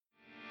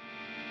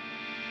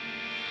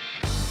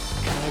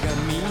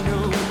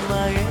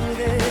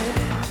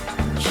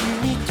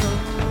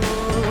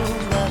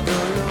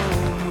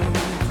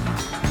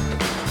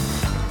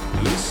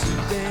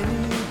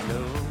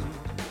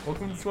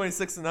welcome to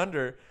 26 and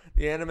Under,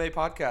 the anime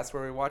podcast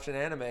where we watch an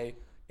anime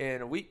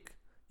in a week,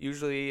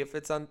 usually if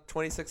it's on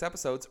 26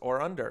 episodes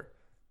or under.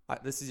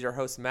 This is your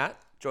host, Matt.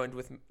 Joined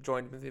with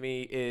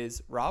me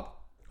is Rob.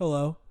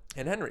 Hello.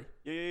 And Henry.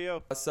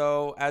 Yo.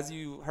 So, as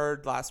you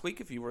heard last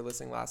week, if you were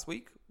listening last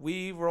week,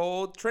 we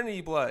rolled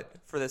Trinity Blood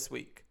for this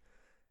week.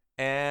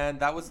 And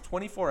that was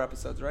 24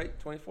 episodes, right?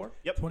 24?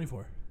 Yep.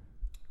 24.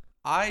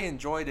 I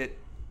enjoyed it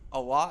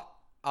a lot.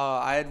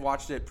 I had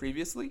watched it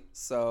previously,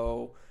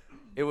 so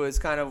it was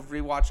kind of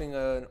rewatching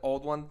an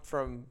old one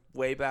from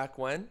way back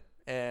when,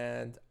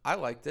 and I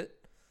liked it.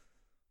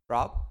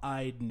 Rob?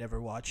 I'd never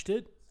watched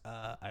it.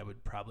 I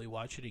would probably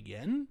watch it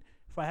again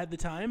if I had the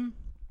time,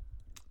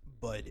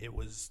 but it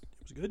was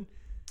good.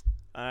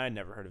 I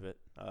never heard of it.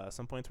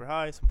 Some points were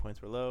high, some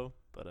points were low,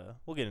 but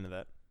we'll get into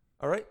that.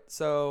 All right,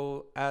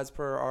 so as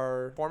per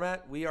our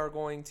format, we are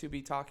going to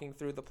be talking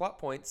through the plot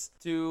points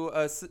to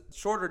a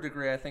shorter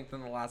degree, I think,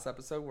 than the last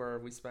episode where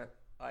we spent,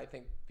 I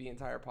think, the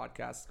entire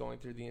podcast going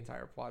through the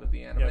entire plot of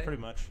the anime. Yeah,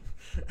 pretty much.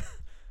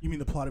 You mean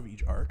the plot of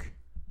each arc?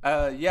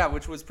 Yeah,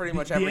 which was pretty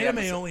much every episode. The anime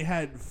episode. only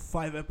had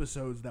 5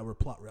 episodes that were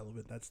plot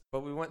relevant.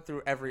 But we went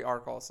through every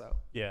arc also.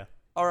 Yeah.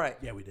 All right.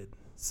 Yeah, we did.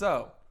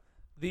 So,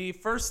 the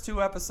first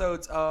 2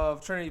 episodes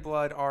of Trinity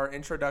Blood are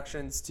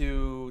introductions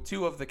to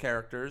 2 of the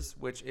characters,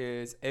 which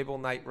is Abel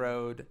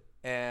Nightroad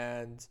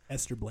and...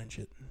 Esther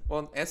Blanchett.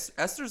 Well,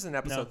 Esther's in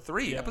episode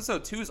 3. Yeah.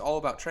 Episode 2 is all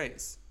about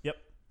Trace. Yep.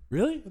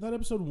 Really? I thought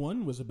episode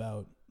 1 was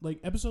about...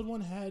 episode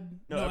 1 had...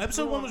 No,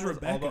 episode 1 was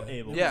Rebecca. all about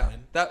Abel. Yeah. Never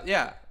mind. That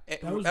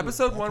was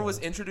episode 1 Rebecca. was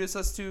introduce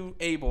us to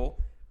Abel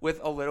with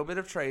a little bit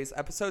of Trace.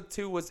 Episode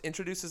 2 was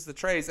introduces the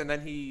Trace, and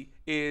then he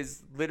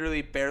is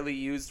literally barely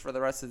used for the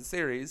rest of the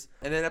series.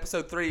 And then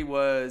episode 3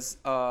 was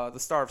the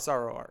Star of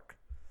Sorrow arc.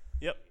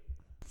 Yep.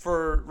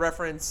 For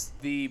reference,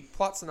 the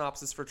plot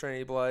synopsis for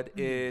Trinity Blood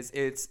is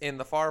it's in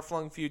the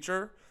far-flung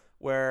future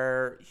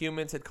where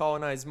humans had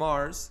colonized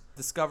Mars,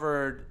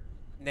 discovered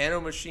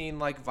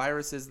nanomachine-like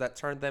viruses that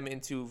turned them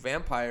into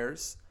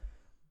vampires.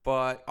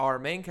 But our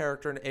main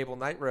character, Abel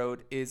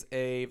Nightroad, is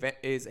a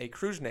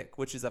Kruznik,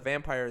 which is a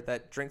vampire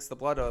that drinks the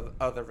blood of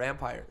other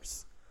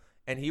vampires.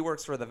 And he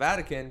works for the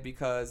Vatican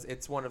because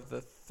it's one of the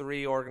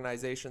 3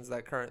 organizations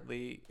that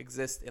currently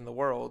exist in the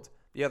world.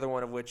 The other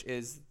one of which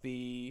is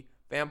the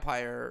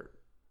Vampire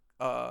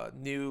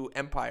New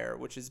Empire,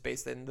 which is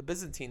based in the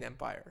Byzantine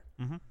Empire.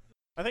 Mm-hmm.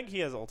 I think he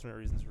has alternate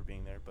reasons for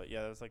being there, but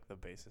yeah, that was like the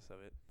basis of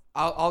it.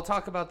 I'll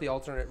talk about the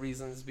alternate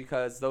reasons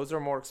because those are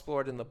more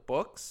explored in the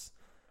books.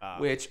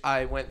 Which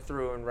I went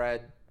through and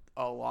read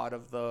a lot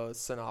of the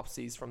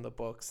synopses from the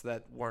books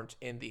that weren't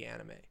in the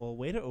anime. Well,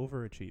 way to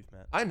overachieve,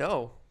 Matt. I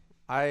know.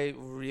 I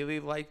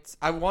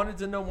wanted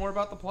to know more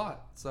about the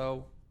plot,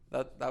 so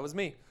that was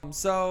me.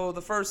 So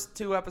the first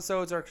 2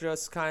 episodes are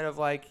just kind of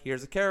like,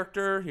 here's a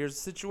character, here's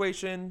a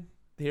situation,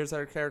 here's how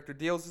our character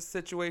deals with the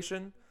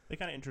situation. They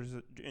kind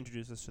of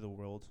introduce us to the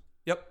world.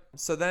 Yep.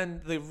 So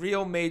then the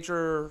real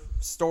major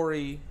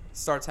story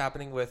starts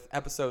happening with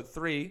episode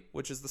 3,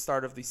 which is the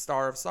start of the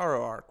Star of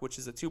Sorrow arc, which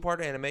is a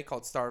 2-part anime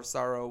called Star of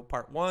Sorrow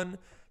Part 1,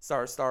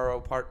 Star of Sorrow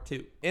Part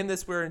 2. In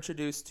this, we're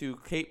introduced to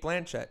Cate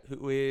Blanchett,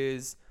 who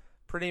is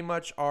pretty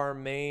much our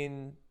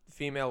main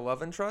female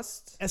love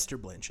interest. Esther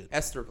Blanchett.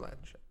 Esther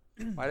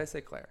Blanchett. Why did I say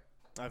Claire?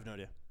 I have no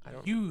idea.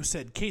 You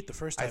said Kate the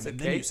first I time, said and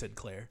then Kate? you said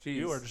Claire. Jeez.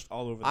 You are just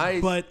all over the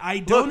But I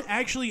don't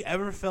actually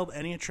ever felt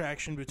any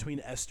attraction between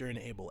Esther and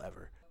Abel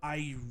ever.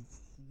 I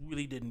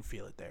really didn't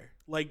feel it there.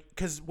 Like,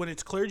 because when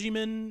it's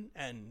clergymen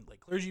and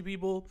like clergy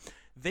people,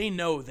 they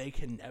know they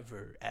can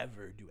never,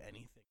 ever do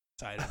anything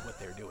outside of what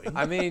they're doing.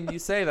 I mean, you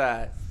say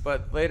that,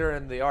 but later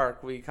in the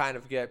arc, we kind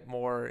of get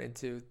more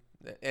into...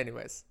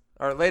 Anyways.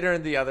 Or later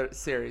in the other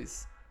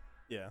series.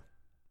 Yeah.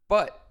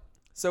 But,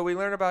 so we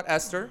learn about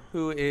Esther,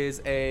 who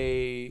is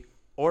a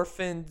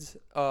orphaned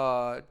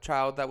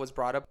child that was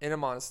brought up in a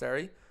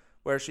monastery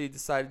where she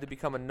decided to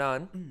become a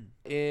nun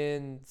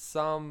in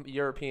some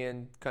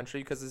European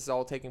country because this is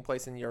all taking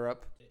place in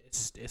Europe.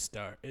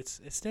 Istar.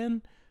 It's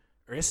Istan?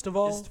 Or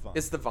Istaval?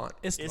 Istvan.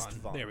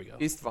 Istvan. There we go.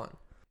 Istvan.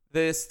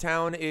 This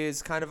town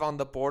is kind of on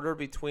the border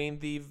between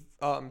the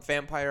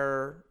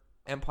vampire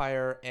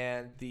empire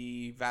and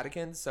the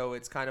Vatican, so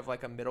it's kind of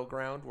like a middle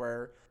ground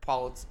where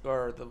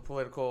the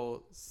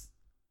political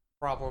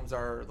problems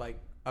are like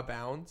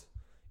abound.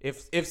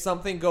 If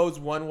something goes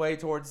one way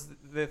towards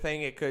the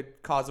thing, it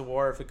could cause a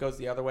war. If it goes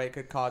the other way, it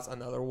could cause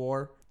another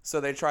war. So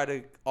they try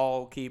to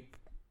all keep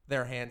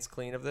their hands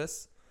clean of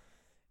this.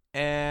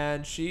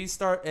 And she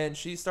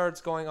starts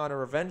going on a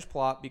revenge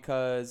plot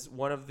because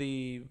one of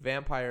the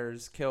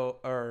vampires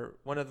killed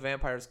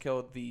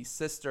the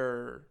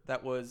sister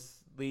that was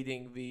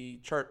leading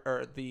the church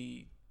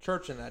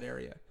in that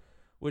area,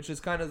 which is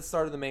kind of the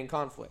start of the main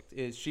conflict.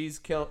 Is she's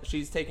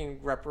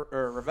taking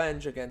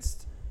revenge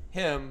against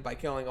him by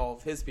killing all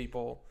of his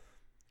people,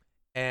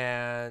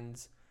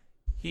 and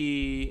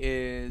he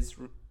is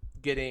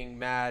getting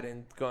mad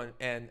and going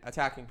and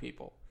attacking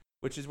people,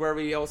 which is where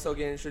we also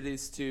get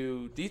introduced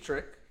to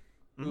Dietrich,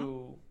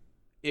 who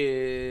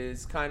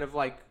is kind of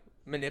like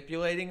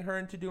manipulating her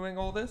into doing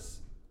all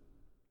this.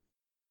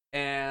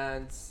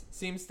 and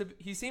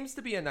he seems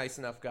to be a nice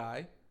enough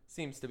guy.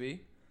 Seems to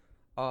be.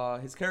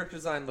 His character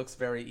design looks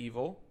very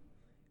evil.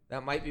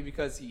 That might be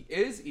because he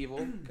is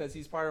evil, because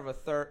he's part of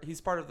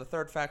the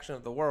third faction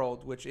of the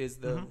world, which is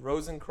the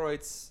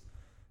Rosenkreutz.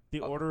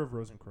 The Order of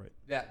Rosenkreuz.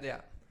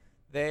 Yeah.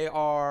 They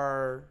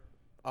are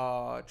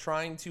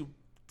trying to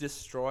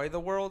destroy the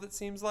world, it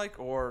seems like,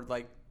 or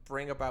like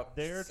bring about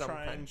They're some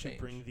trying kind of to change.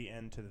 bring the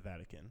end to the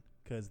Vatican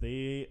because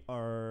they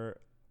are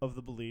of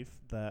the belief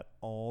that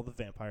all the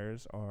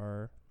vampires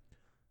are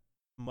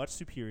much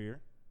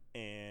superior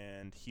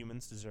and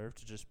humans deserve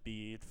to just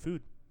be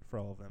food for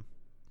all of them.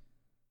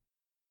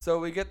 So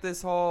we get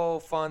this whole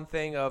fun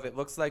thing of it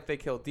looks like they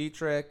kill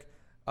Dietrich.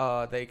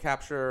 They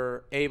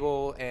capture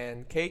Abel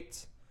and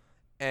Kate,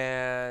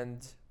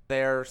 and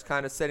they're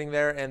kind of sitting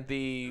there, and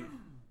the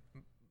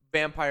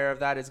vampire of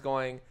that is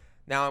going,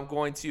 now I'm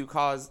going to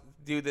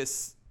do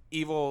this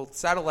evil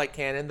satellite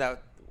cannon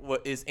that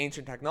is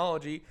ancient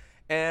technology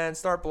and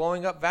start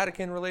blowing up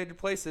Vatican-related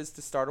places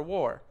to start a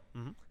war.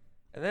 Mm-hmm.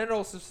 And then it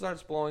also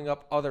starts blowing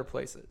up other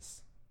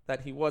places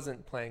that he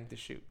wasn't planning to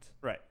shoot.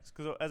 Right.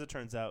 Because as it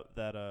turns out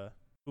that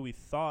who we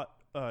thought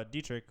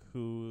Dietrich,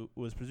 who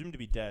was presumed to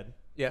be dead,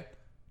 Yeah.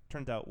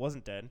 turned out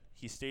wasn't dead.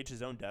 He staged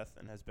his own death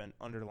and has been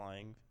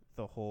underlying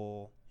the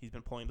whole. He's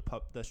been pulling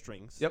the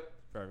strings. Yep.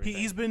 For everything.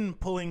 He's been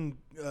pulling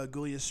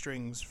Gulia's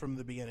strings from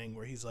the beginning,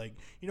 where he's like,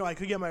 I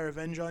could get my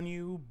revenge on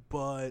you,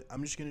 but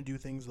I'm just gonna do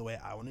things the way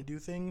I want to do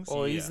things.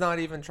 Well, he's not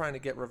even trying to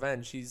get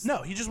revenge. He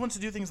He just wants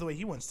to do things the way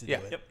he wants to do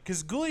it. Yep.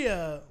 Because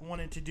Gulia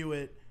wanted to do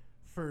it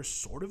for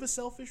sort of a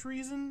selfish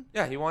reason.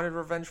 Yeah, he wanted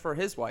revenge for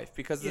his wife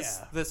because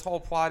Yeah. this whole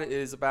plot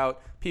is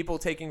about people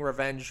taking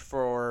revenge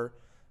for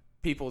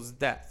people's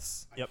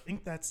deaths. Yep. I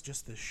think that's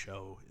just the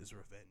show is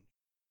revenge.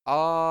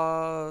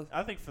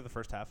 I think for the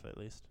first half at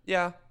least.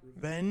 Yeah.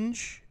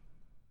 Revenge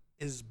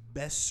is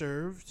best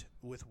served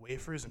with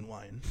wafers and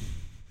wine.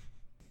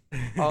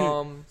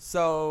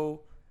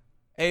 So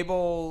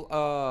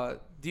Abel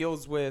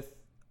deals with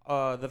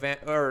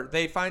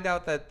they find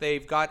out that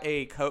they've got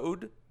a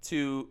code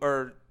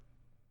or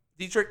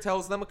Dietrich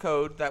tells them a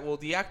code that will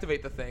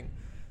deactivate the thing,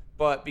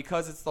 but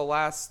because it's the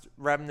last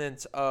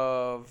remnant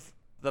of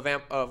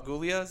of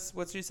Gulia's,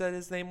 what you said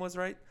his name was,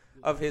 right?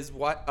 Of his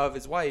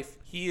wife,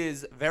 he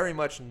is very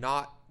much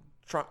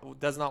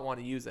does not want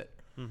to use it.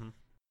 Mm-hmm.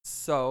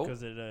 So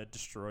Because it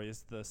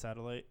destroys the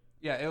satellite.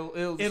 yeah, it'll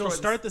It'll destroy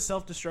start the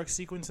self-destruct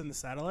sequence in the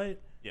satellite,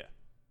 Yeah.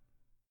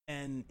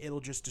 and it'll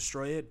just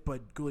destroy it.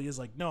 But Gulia's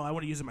like, no, I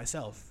want to use it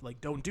myself. Like,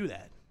 don't do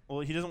that. Well,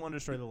 he doesn't want to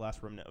destroy the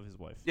last remnant of his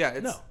wife. Yeah,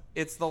 No.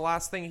 it's the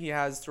last thing he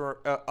has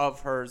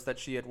of hers that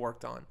she had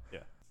worked on. Yeah.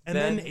 And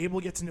Then- then Abel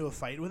gets into a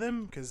fight with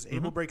him because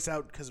Abel breaks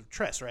out because of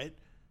Tress, right?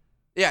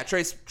 Yeah,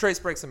 Trace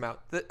breaks him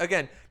out.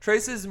 Again,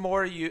 Trace is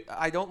more.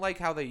 I don't like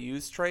how they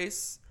use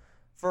Trace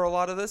for a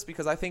lot of this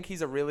because I think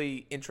he's a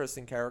really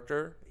interesting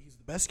character. He's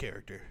the best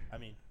character. I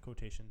mean,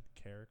 quotation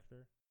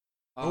character.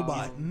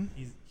 Robot.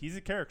 He's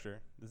a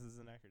character. This is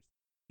an actor.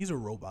 He's a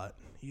robot.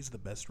 He's the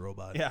best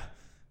robot. Yeah.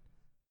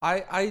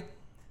 I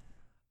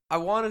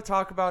want to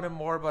talk about him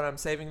more, but I'm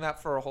saving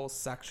that for a whole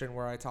section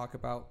where I talk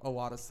about a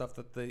lot of stuff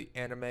that the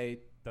anime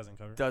Doesn't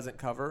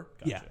cover.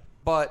 Gotcha. Yeah.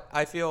 But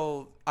I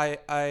feel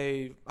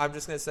I'm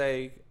just gonna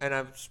say, and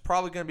I'm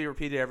probably gonna be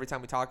repeated every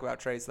time we talk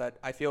about Trace, that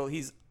I feel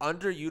he's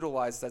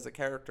underutilized as a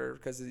character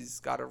because he's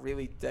got a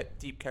really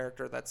deep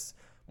character that's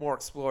more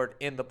explored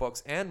in the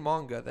books and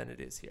manga than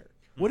it is here.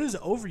 What is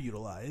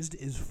overutilized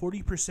is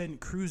 40%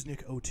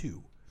 Kruznik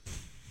O2.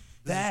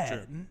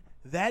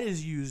 That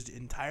is used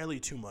entirely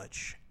too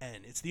much,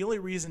 and it's the only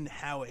reason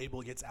how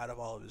Abel gets out of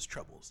all of his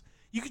troubles.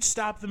 You could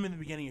stop them in the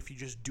beginning if you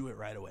just do it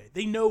right away.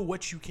 They know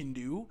what you can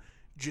do,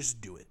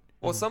 just do it.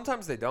 Well,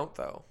 sometimes they don't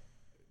though.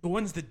 The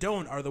ones that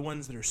don't are the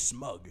ones that are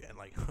smug and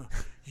like,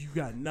 you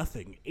got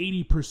nothing.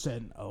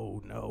 80%.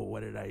 Oh no,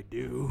 what did I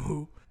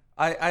do?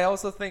 I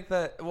also think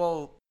that,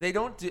 they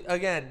don't do,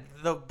 again,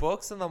 the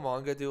books and the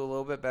manga do a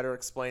little bit better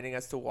explaining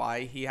as to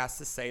why he has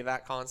to say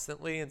that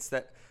constantly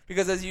instead,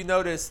 because as you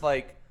notice,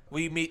 like,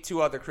 we meet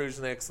two other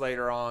Kruzniks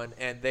later on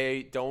and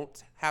they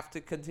don't have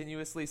to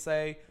continuously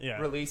say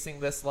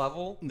releasing this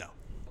level. No.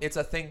 It's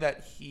a thing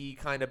that he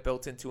kind of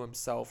built into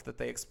himself that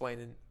they explain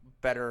in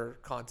better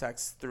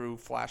context through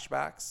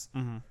flashbacks.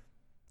 Mm-hmm. And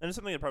it's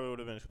something that probably would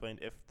have been explained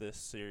if this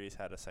series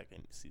had a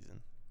second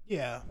season.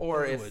 Yeah.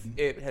 Or it if would.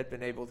 it had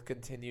been able to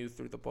continue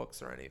through the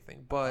books or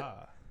anything.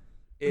 But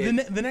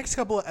The next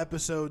couple of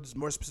episodes,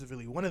 more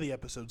specifically, one of the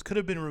episodes could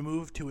have been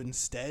removed to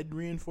instead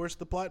reinforce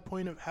the plot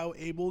point of how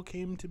Abel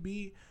came to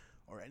be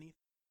or anything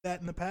like that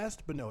in the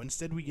past. But no,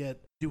 instead we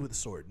get do with the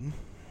sword.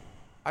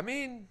 I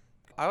mean,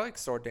 I like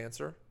Sword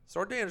Dancer.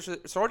 Sword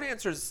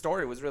Dancer's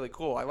story was really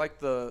cool. I like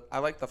the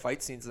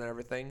fight scenes and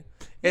everything.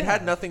 It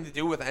had nothing to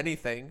do with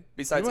anything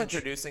besides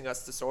introducing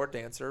us to Sword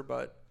Dancer,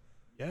 but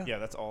yeah,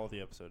 that's all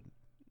the episode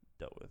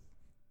dealt with.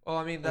 Well,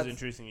 I mean, It that's was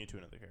introducing you to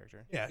another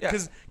character. Yeah,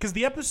 because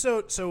the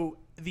episode, so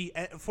the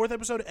fourth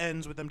episode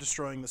ends with them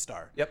destroying the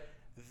star. Yep.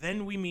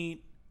 Then we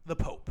meet the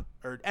Pope,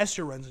 or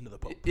Esther runs into the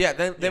Pope. Yeah,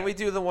 then we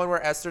do the one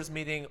where Esther's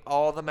meeting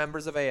all the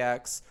members of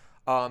AX,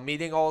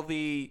 meeting all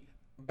the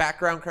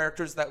background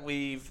characters that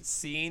we've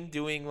seen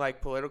doing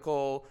like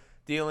political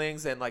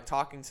dealings and like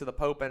talking to the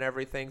Pope and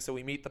everything. So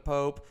we meet the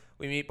Pope,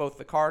 we meet both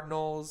the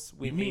cardinals,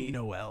 We meet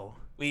Noel.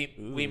 we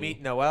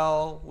meet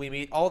Noel, we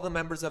meet all the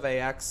members of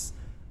AX,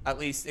 at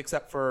least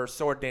except for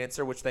Sword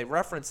Dancer, which they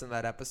reference in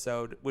that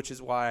episode, which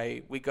is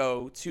why we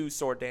go to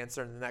Sword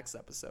Dancer in the next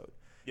episode.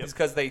 Yep. It's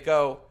because they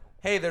go,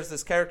 hey, there's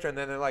this character, and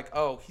then they're like,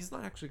 oh, he's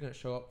not actually going to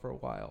show up for a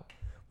while.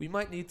 We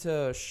might need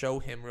to show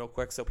him real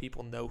quick so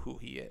people know who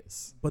he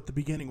is. But the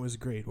beginning was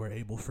great, where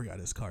Abel forgot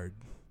his card.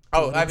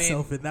 Oh, Put I mean,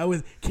 himself in. That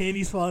was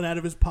candy's falling out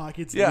of his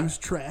pockets. Yeah. He was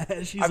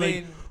trash. He's I like,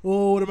 mean-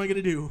 oh, what am I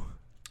gonna do?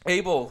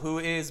 Abel, who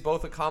is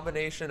both a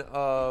combination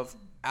of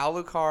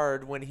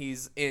Alucard when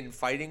he's in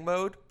fighting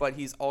mode, but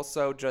he's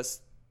also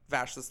just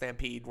Vash the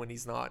Stampede when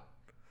he's not.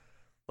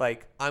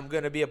 Like, I'm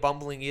gonna be a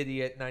bumbling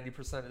idiot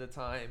 90% of the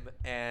time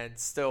and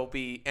still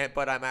be,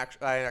 but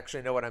I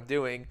actually know what I'm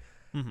doing.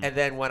 Mm-hmm. And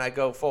then when I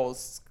go full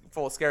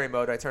scary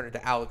mode, I turn into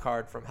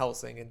Alucard from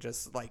Helsing and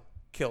just like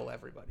kill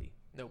everybody,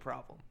 no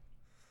problem.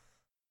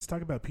 Let's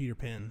talk about Peter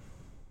Pan.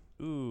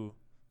 Ooh.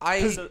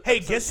 I So- Hey,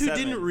 episode guess who 7.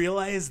 didn't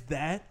realize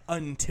that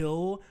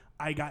until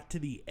I got to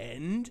the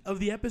end of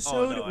the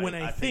episode? no, when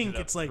I I picked think it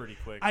up it's like pretty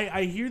quick.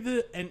 I hear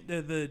the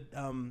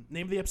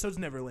name of the episode's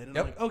Neverland, and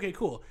Yep. I'm like, okay,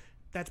 cool.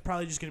 That's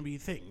probably just gonna be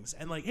things.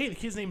 And like, hey, the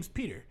kid's name's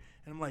Peter,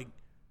 and I'm like,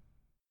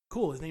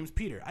 cool, his name's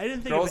Peter. I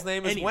didn't think girl's of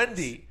name is any of this.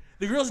 Wendy.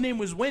 The girl's name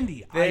was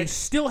Wendy. They- I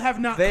still have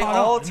not They caught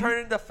all on. turn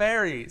into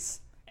fairies.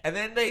 And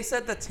then they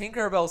said the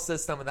Tinkerbell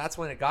system, and that's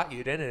when it got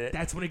you, didn't it?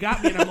 That's when it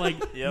got me, and I'm like,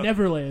 Yep.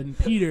 Neverland,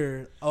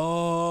 Peter. So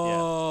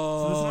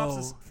Oh. the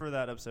synopsis for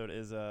that episode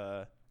is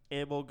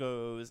Abel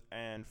goes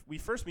and we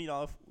first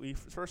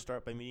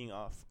start by meeting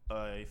off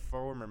a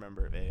former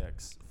member of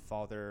AX,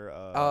 Father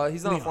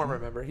He's not Leon. a former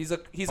member. He's a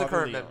Father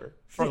current Leon. member.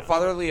 Yeah.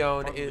 Father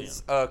Leon Father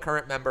is a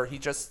current member. He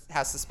just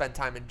has to spend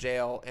time in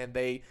jail, and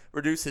they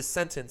reduce his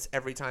sentence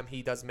every time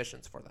he does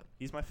missions for them.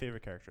 He's my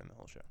favorite character in the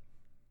whole show.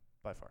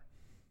 By far.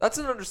 That's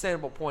an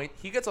understandable point.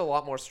 He gets a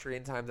lot more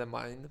screen time than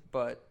mine,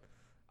 but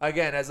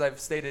again, as I've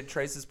stated,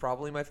 Trace is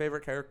probably my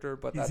favorite character.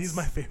 But He's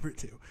my favorite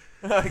too.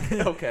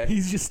 okay.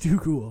 He's just too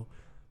cool.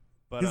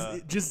 But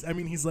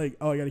He's like,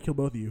 oh, I gotta kill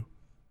both of you.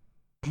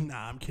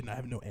 Nah, I'm kidding. I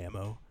have no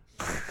ammo.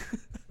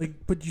 Like,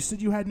 but you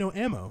said you had no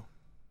ammo.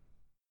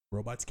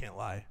 Robots can't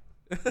lie.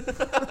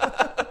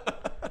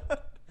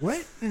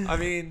 What? I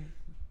mean,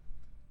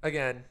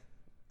 again,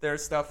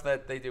 there's stuff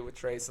that they do with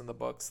Trace in the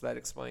books that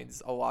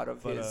explains a lot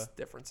of But, his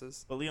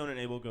differences. But Leon and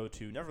Abel go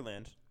to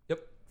Neverland. Yep.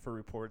 For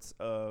reports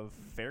of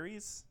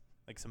fairies,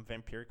 like some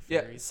vampiric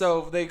Yeah, fairies.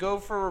 so they go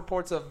for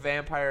reports of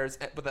vampires,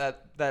 but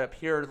that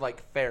appear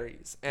like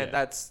fairies, and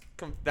Yeah.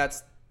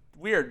 that's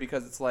weird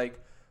because it's like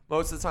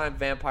most of the time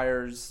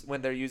vampires,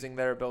 when they're using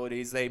their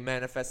abilities, they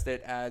manifest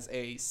it as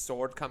a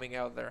sword coming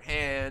out of their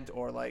hand,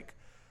 or like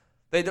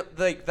they do,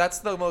 like that's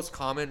the most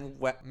common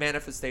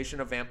manifestation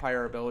of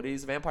vampire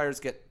abilities. Vampires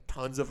get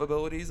tons of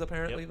abilities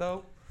apparently, Yep.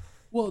 though.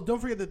 Well, don't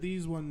forget that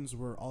these ones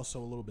were also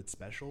a little bit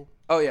special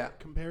Oh yeah,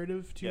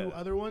 comparative to Yeah.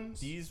 other ones.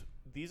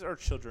 These are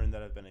children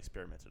that have been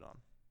experimented on.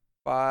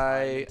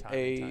 by Time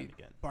and time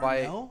again.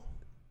 Barnell?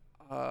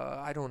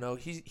 I don't know.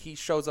 He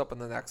shows up in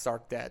the next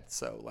arc dead,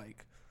 so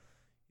like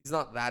he's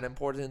not that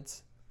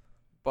important.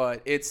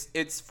 But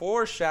it's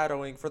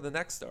foreshadowing for the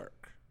next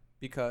arc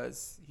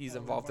because he's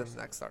involved in the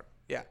next arc.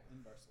 Yeah.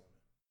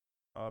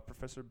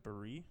 Professor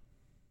Barry,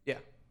 Yeah.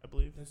 I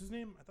believe. That's his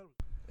name? I thought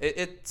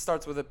It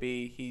starts with a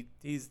B.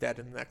 He's dead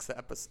in the next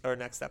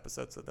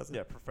episode, so it doesn't.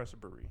 Yeah, Professor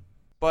Barry.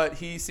 But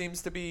he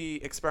seems to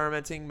be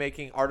experimenting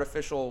making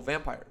artificial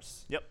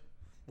vampires. Yep.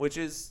 Which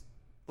is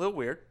a little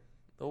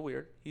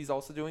weird. He's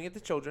also doing it to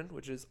children,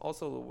 which is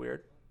also a little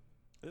weird.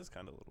 It is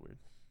kind of a little weird.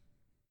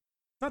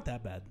 not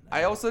that bad.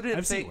 I also didn't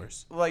I've seen think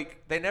worse.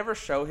 like they never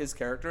show his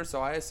character,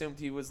 so I assumed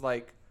he was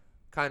like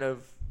kind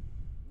of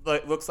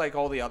like looks like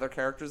all the other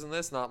characters in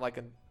this, not like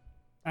an.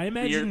 I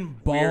imagine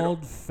weird-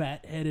 bald,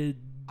 fat-headed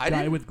I guy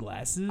didn't- with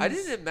glasses. I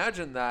didn't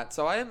imagine that,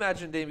 so I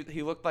imagined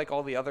he looked like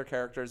all the other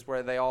characters,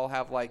 where they all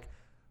have like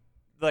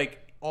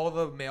all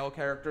the male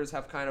characters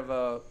have kind of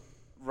a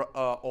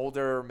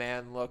older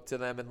man look to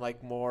them and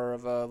like more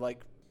of a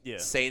like Yeah.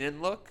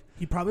 seinen look.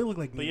 He probably looked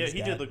like But yeah, Nina's he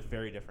dad. did look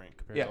very different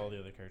compared Yeah. to all the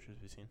other characters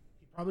we've seen.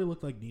 He probably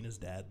looked like Nina's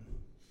dad.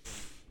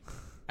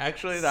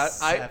 Actually, that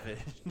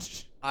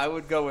Savage. I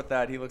would go with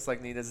that. He looks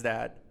like Nina's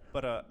dad.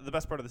 But the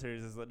best part of the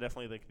series is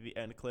definitely like the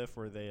end cliff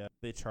where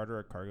they charter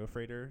a cargo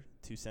freighter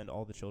to send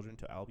all the children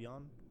to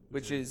Albion,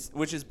 Which is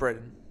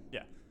Britain.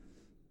 yeah.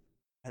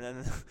 And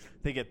then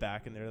they get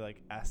back and they're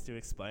like asked to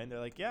explain. They're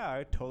like, "Yeah,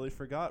 I totally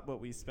forgot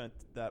what we spent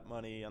that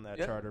money on that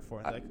Yeah. charter for."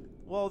 And they're like,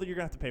 "Well, you're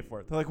gonna have to pay for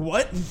it." They're like,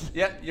 "What?"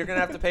 Yeah, you're gonna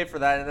have to pay for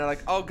that, and they're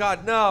like, "Oh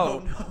God,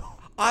 no! Oh no!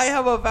 I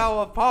have a vow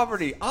of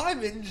poverty.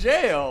 I'm in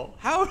jail.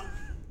 How?"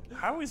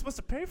 How are we supposed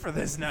to pay for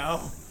this now?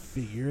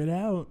 Figure it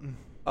out.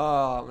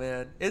 Oh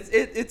man,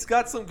 it's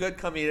got some good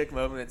comedic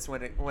moments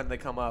when they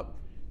come up.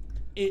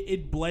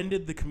 It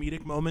blended the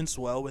comedic moments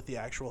well with the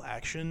actual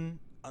action,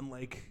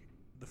 unlike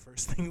the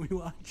first thing we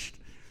watched.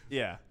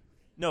 Yeah.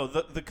 No,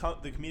 the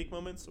comedic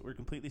moments were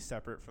completely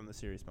separate from the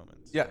serious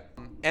moments. Yeah,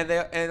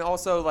 and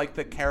also like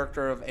the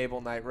character of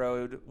Abel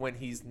Nightroad when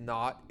he's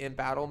not in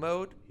battle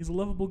mode, He's a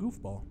lovable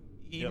goofball.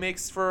 he Yep.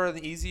 makes for an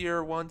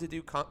easier one to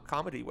do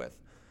comedy with.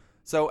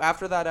 So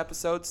after that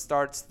episode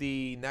starts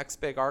the next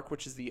big arc,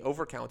 which is the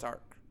Overcount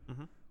arc,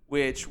 Mhm.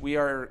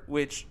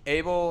 which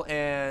Abel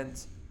and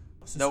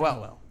Sister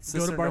Noelle,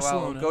 Go to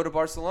Barcelona. go to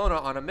Barcelona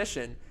on a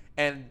mission,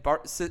 and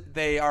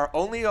they are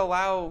only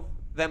allow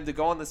them to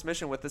go on this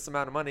mission with this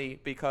amount of money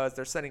because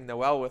they're sending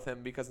Noelle with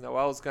him because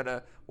Noelle's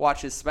gonna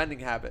watch his spending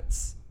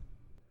habits.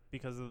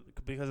 Because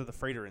of the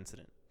freighter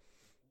incident.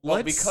 Well,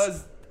 Let's-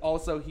 because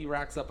also he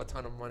racks up a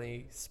ton of money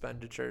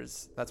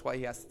expenditures. That's why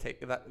he has to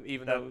take that.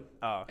 Even though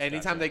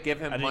anytime they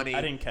give him money,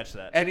 I didn't catch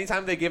that.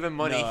 anytime they give him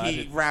money, No, I he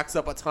didn't. racks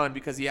up a ton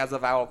because he has a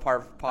vow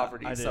of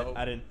poverty. I So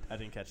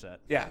didn't catch that.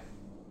 yeah.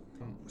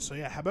 So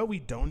yeah, how about we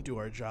don't do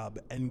our job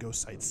and go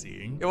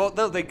sightseeing? Yeah, well,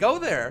 no, they go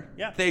there.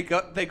 Yeah. They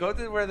go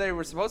to where they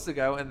were supposed to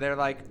go, and they're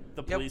like,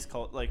 The "Yep, police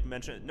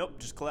mention, nope,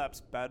 just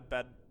collapse. Bad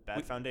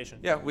foundation.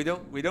 yeah, we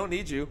don't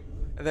need you."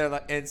 And they're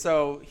like, and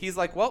so he's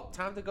like, "Well,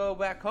 time to go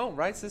back home,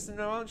 right, Sister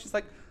Noelle?" And she's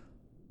like,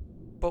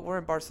 "But we're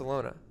in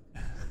Barcelona."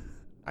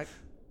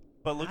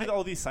 But look at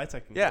all these sites I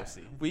can Yeah, go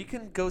see. we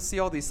can go see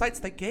all these sites.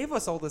 They gave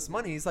us all this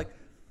money. He's like,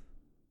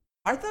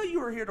 "I thought you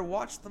were here to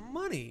watch the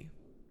money."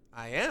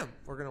 I am.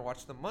 We're gonna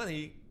watch the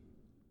money.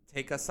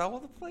 Take us all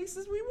the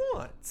places we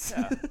want.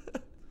 Yeah.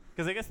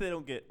 Because I guess they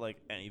don't get like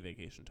any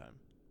vacation time.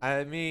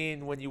 I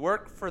mean, when you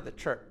work for the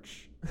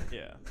church.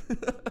 Yeah.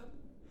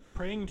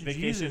 Praying to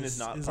Vacation Jesus is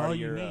not is part all of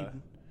you your. need.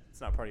 It's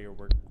not part of your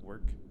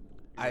work.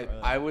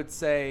 I would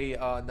say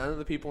none of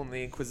the people in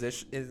the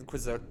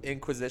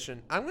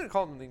Inquisition. I'm going to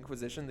call them the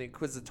Inquisition, the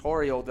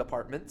Inquisitorial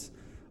Department,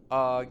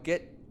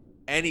 get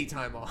any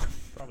time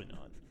off. Probably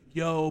not.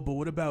 Yo, but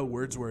what about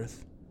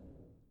Wordsworth?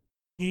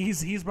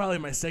 He's probably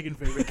my second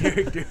favorite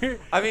character.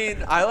 I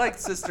mean, I like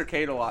Sister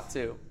Kate a lot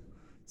too.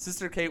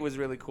 Sister Kate was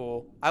really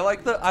cool. I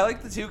like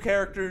the two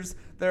characters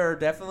that are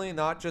definitely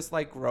not just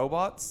like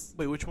robots.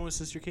 Wait, which one was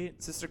Sister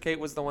Kate? Sister Kate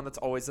was the one that's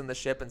always in the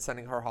ship and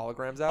sending her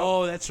holograms out.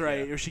 Oh, that's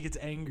right. Yeah. Or she gets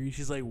angry.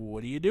 She's like,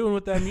 "What are you doing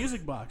with that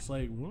music box?"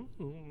 Like,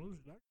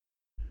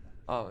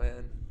 Oh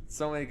man,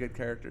 so many good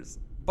characters.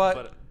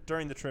 But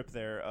during the trip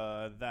there,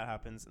 that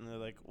happens, and they're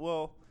like,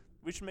 well,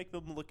 we should make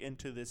them look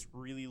into this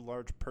really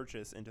large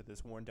purchase into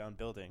this worn down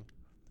building.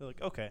 They're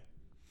like, okay.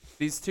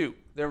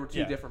 there were two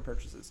Yeah. different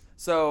purchases.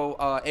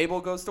 So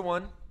Abel goes to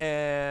one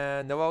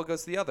and Noelle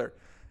goes to the other.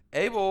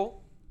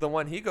 Abel, the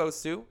one he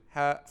goes to,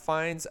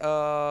 finds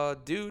a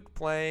dude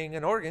playing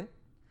an organ.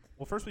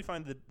 Well, first we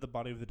find the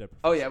body of the dead.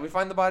 Oh yeah, we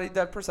find the body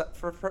dead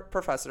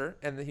professor,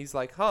 and then he's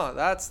like, "Huh,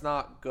 that's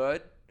not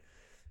good."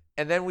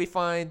 And then we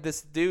find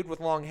this dude with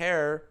long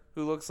hair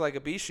who looks like a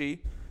Bishi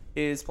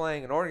is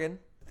playing an organ.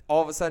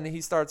 All of a sudden, he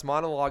starts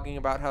monologuing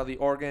about how the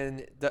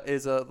organ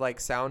is a like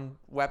sound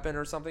weapon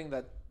or something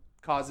that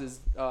causes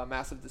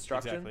massive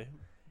destruction. Exactly.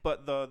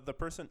 But the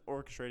person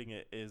orchestrating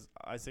it is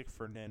Isaac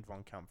Ferdinand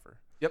von Kampfer.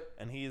 Yep.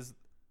 And he is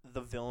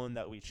the villain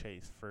that we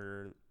chase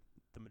for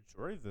the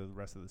majority of the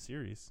rest of the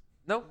series.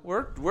 No,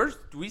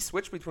 we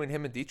switch between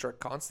him and Dietrich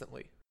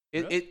constantly.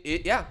 Really?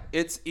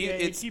 It's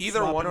keeps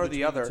either one swapping or the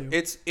between other.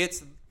 the two.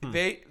 It's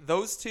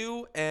those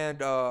two and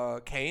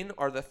Kane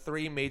are the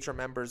three major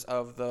members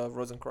of the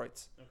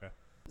Rosenkreuz. Okay.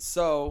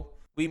 So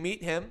we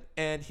meet him,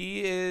 and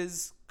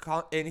he's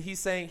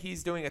saying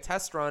he's doing a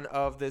test run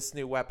of this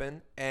new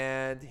weapon,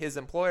 and his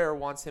employer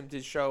wants him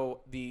to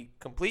show the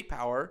complete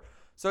power.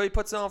 So he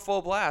puts it on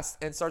full blast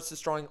and starts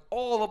destroying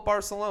all of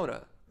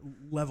Barcelona.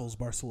 levels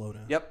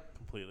Barcelona. Yep.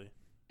 Completely.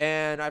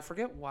 And I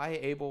forget why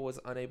Abel was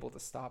unable to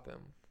stop him.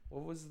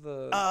 What was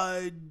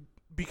the?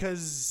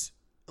 Because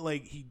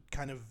like he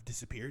kind of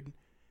disappeared.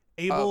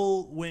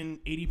 Abel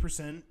went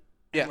 80%.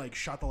 Yeah. And, like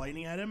shot the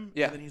lightning at him.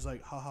 Yeah. And then he's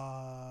like,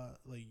 haha,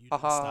 like you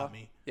Haha. didn't stop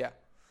me. Yeah.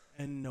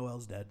 And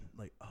Noelle's dead.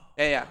 Like, oh.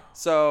 Yeah.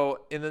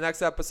 So in the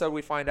next episode,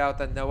 we find out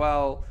that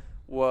Noelle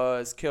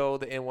was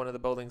killed in one of the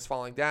buildings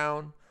falling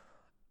down,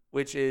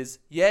 which is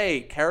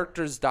yay.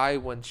 Characters die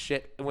when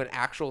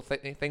actual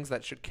things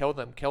that should kill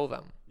them.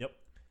 Yep.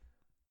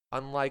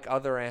 Unlike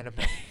other anime.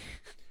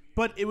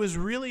 But it was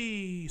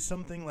really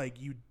something like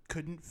you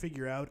couldn't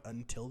figure out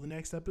until the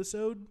next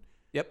episode.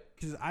 Yep.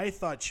 Because I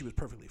thought she was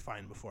perfectly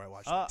fine before I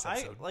watched the next I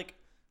episode. like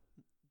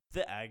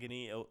the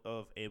agony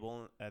of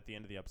Abel at the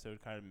end of the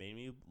episode kind of made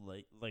me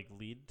like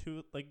lead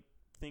to like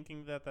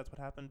thinking that that's what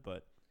happened,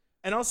 but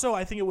And also,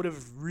 I think it would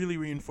have really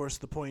reinforced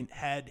the point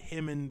had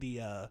him and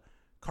the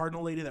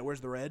cardinal lady that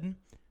wears the red.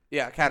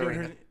 Yeah,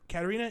 Katarina.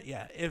 Katarina,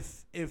 yeah.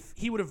 If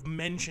he would have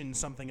mentioned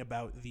something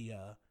about the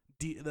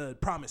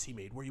promise he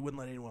made, where he wouldn't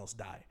let anyone else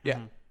die, Yeah.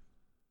 Mhm.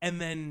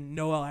 and then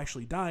Noelle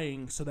actually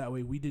dying, so that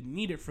way we didn't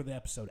need it for the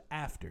episode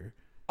after.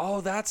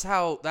 Oh, that's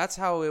how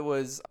it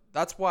was.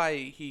 That's why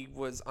he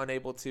was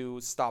unable to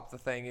stop the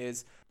thing.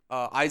 Is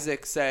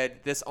Isaac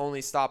said this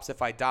only stops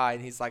if I die,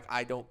 and he's like,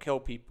 I don't kill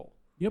people.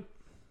 Yep.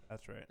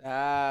 that's right.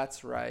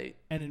 That's right.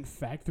 And in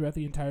fact, throughout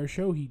the entire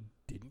show, he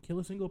didn't kill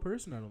a single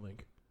person. I don't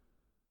think.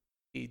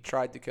 He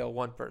tried to kill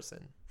one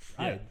person.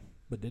 Tried,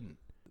 but didn't.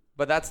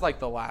 But that's like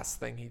the last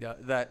thing he does.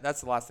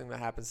 That's the last thing that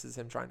happens is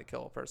him trying to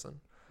kill a person.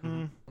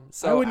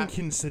 So I wouldn't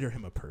consider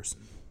him a person.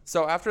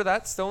 So after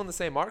that, still in the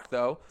same arc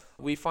though,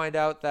 we find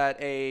out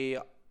that a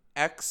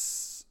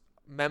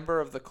ex-member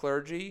of the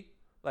clergy,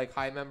 like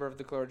high member of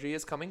the clergy,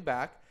 is coming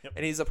back,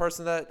 and he's a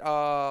person that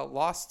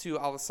lost to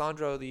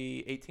Alessandro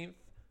the 18th.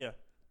 Yeah.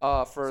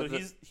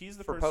 He's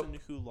the person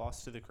Pope. who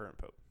lost to the current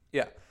pope.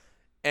 Yeah.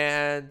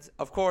 And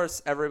of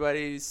course,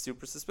 everybody's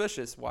super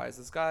suspicious. Why is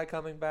this guy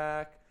coming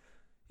back?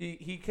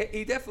 He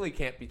definitely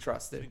can't be He's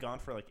trusted. been gone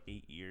for like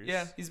 8 years.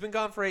 Yeah, he's been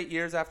gone for 8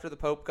 years after the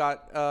Pope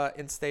got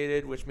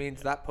instated, which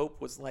means that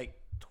Pope was like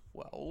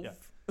 12. Yeah.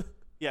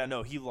 Yeah,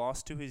 no, he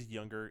lost to his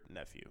younger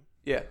nephew.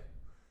 Yeah,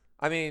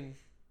 I mean,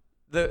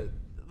 the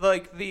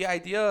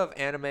idea of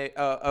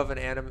an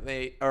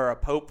anime or a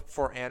Pope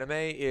for anime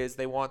is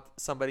they want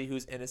somebody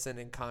who's innocent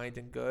and kind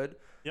and good.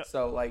 Yep.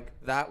 So like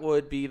that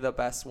would be the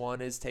best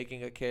one, is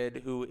taking a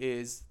kid who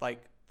is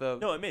like the.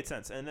 No, it made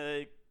sense, and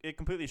it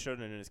completely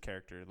showed it in his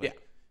character. Like, yeah.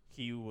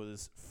 He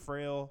was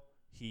frail.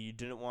 He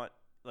didn't want,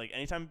 like,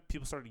 anytime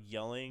people started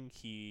yelling,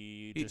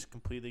 he just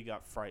completely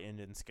got frightened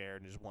and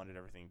scared and just wanted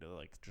everything to,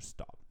 like, just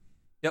stop.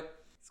 Yep.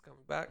 He's coming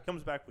back. He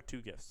comes back with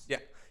 2 gifts. Yeah.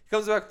 He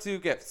comes back with 2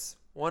 gifts.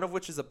 One of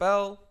which is a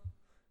bell.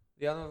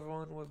 The other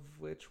one of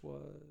which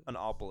was An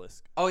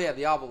obelisk. Oh yeah,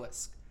 the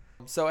obelisk.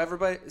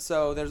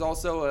 So there's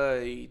also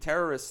a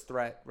terrorist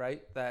threat,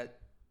 right? That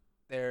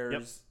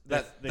there's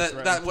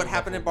that what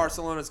happened in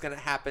Barcelona is going to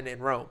happen in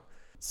Rome.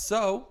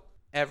 So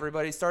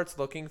everybody starts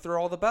looking through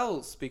all the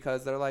bells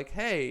because they're like,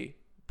 hey,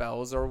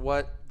 bells are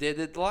what did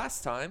it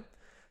last time.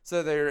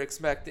 So they're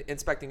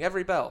inspecting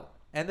every bell,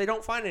 and they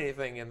don't find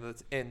anything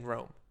in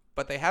Rome,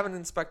 but they haven't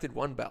inspected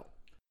one bell.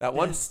 That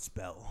one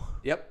bell.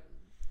 Yep.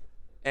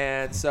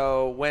 And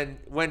so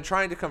when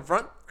trying to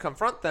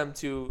confront them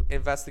to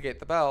investigate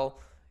the bell,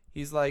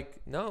 he's like,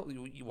 no,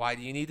 why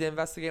do you need to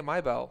investigate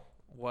my bell?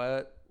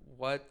 What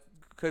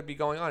could be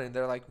going on? And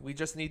they're like, we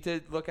just need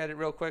to look at it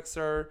real quick,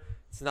 sir.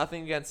 It's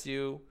nothing against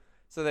you.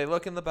 So they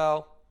look in the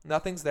bell.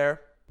 Nothing's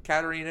there.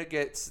 Katerina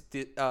gets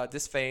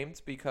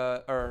disfamed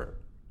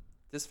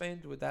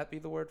disfamed, would that be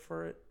the word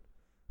for it?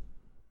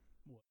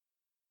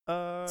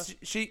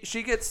 She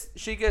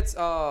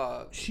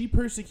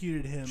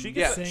persecuted him. She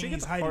gets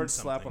he's a hiding hard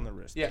something. slap on the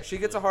wrist. Yeah, she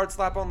gets a hard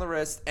slap on the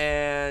wrist,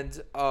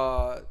 and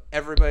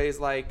everybody's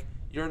like,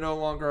 you're no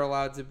longer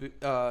allowed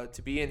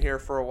to be in here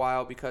for a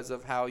while because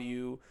of how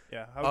you.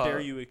 Yeah, how dare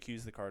you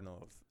accuse the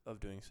cardinal of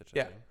doing such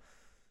a thing?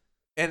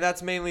 And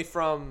that's mainly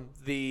from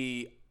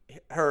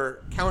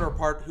her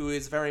counterpart, who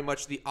is very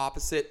much the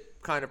opposite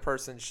kind of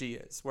person she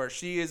is, where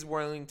she is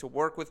willing to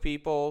work with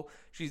people.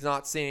 She's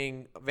not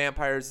seeing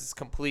vampires as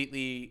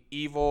completely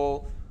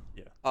evil.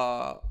 Yeah.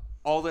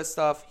 All this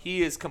stuff.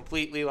 He is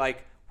completely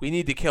like, we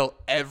need to kill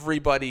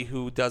everybody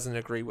who doesn't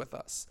agree with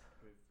us.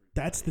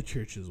 That's the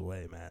church's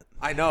way, Matt.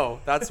 I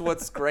know. That's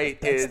what's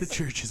great. That's the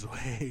church's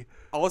way.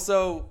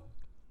 Also,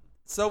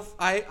 so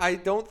I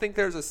don't think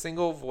there's a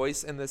single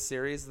voice in this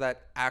series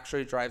that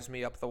actually drives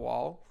me up the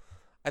wall.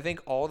 I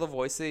think all the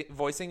voicing,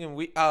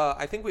 and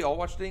I think we all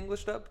watched the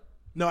English dub.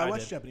 No, I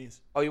watched Japanese.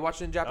 Oh, you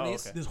watched it in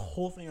Japanese? Oh, okay. This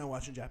whole thing I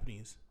watched in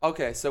Japanese.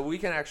 Okay, so we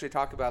can actually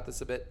talk about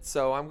this a bit.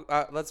 So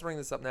let's bring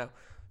this up now.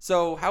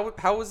 So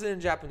how was it in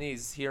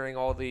Japanese, hearing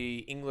all the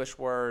English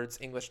words,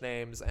 English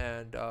names,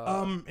 and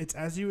it's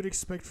as you would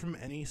expect from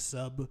any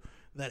sub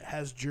that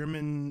has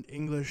German,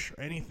 English,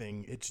 or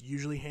anything. It's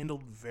usually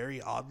handled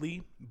very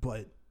oddly,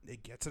 but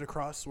it gets it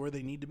across where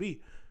they need to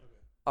be.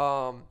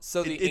 So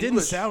it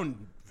didn't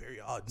sound very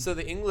odd. So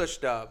the English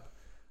dub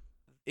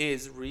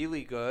is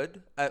really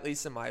good, at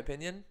least in my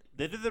opinion.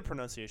 They did the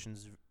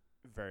pronunciations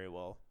very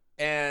well.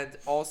 And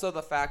also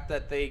the fact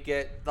that they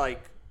get,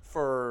 like,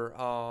 for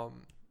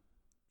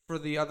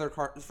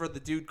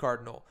the dude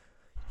cardinal,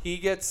 he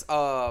gets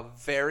a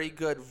very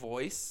good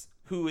voice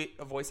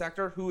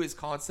actor who is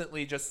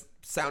constantly just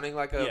sounding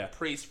like a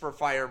priest for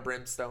fire and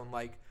brimstone.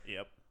 Like,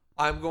 yep,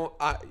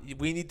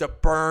 we need to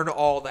burn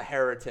all the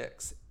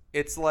heretics.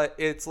 It's like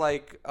what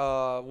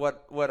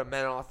a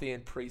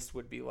Menothian priest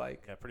would be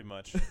like. Yeah, pretty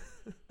much.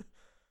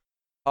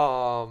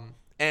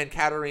 And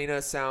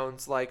Katerina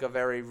sounds like a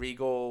very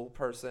regal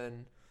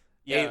person.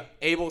 Yeah.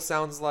 Abel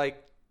sounds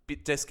like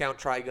discount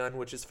Trigun,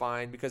 which is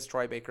fine because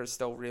Troy Baker's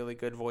still really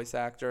good voice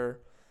actor.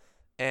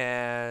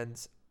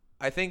 And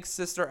I think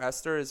Sister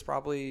Esther is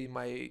probably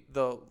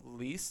the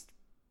least,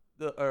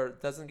 or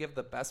doesn't give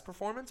the best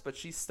performance, but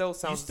she still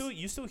sounds.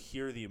 You still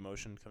hear the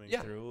emotion coming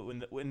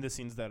through in the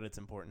scenes that it's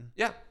important.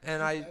 Yeah,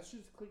 and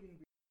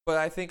But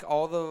I think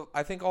all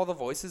the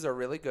voices are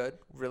really good,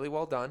 really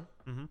well done.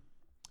 Mm-hmm.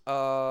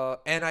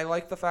 And I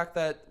like the fact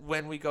that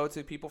when we go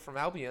to people from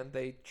Albion,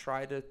 they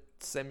try to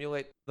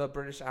simulate the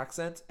British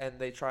accent, and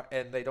they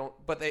don't.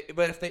 But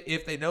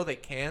if they know they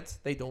can't,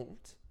 they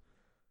don't.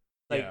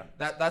 Like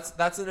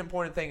that's an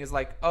important thing. Is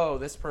like, oh,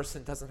 this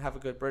person doesn't have a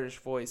good British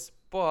voice,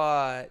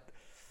 but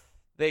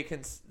they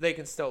can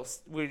still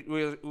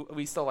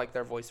we still like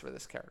their voice for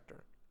this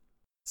character.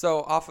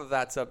 So off of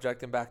that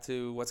subject and back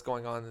to what's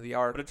going on in the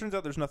arc. But it turns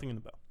out there's nothing in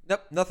the bell.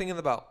 Nope, nothing in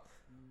the bell.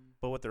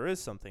 But what there is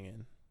something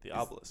in the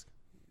obelisk.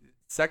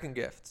 Second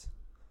gift.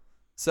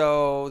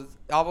 So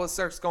Obelisk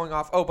starts going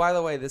off. Oh, by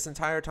the way, this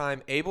entire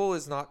time, Abel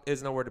is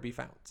nowhere to be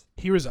found.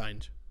 He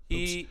resigned.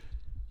 He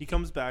He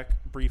comes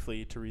back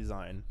briefly to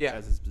resign Yeah.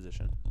 as his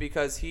position.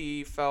 because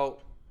he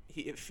felt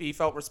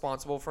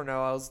responsible for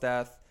Noel's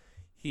death.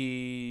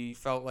 He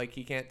felt like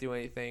he can't do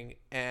anything,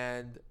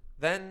 and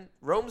then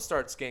Rome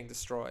starts getting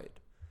destroyed,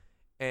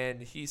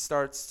 and he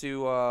starts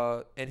to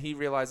and he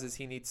realizes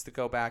he needs to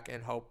go back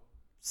and help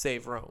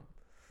save Rome.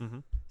 Mm-hmm.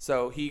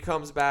 So he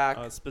comes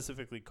back.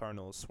 Specifically,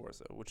 Cardinal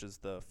Sforza, which is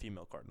the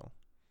female cardinal.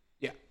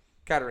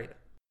 Katerina.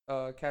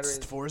 Katerina.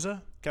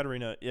 Sforza?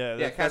 Katerina, yeah,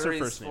 Yeah, that's her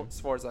Katerina first name.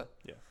 Sforza.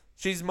 Yeah.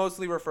 She's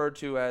mostly referred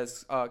to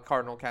as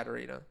Cardinal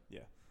Katerina. Yeah.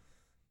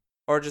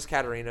 Or just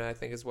Katerina, I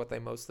think, is what they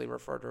mostly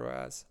refer to her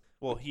as.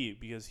 Well,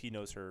 because he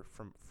knows her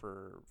from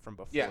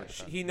before. Yeah,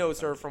 he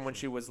knows her from when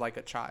she was like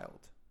a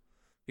child,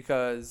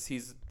 because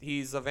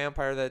he's a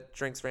vampire that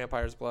drinks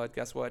vampire's blood.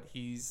 Guess what?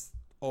 He's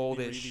old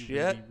as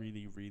shit.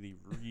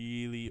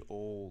 Really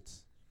old.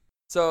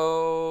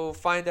 So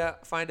find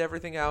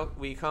everything out.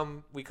 We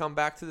come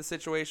back to the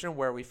situation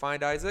where we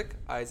find Isaac.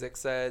 Isaac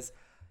says,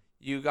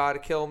 "You got to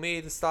kill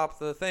me to stop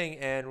the thing,"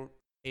 and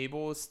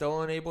Abel is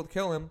still unable to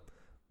kill him,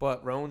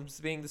 but Rome's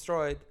being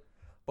destroyed.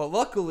 But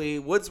luckily,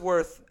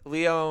 Woodsworth,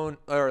 Leon,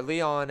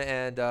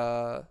 and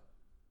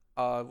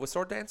was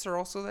Sword Dancer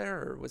also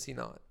there, or was he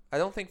not? I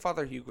don't think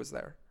Father Hugh was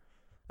there.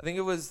 I think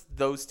it was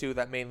those two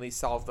that mainly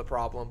solved the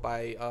problem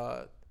by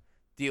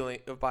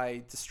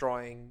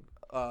destroying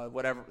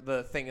whatever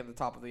the thing in the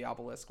top of the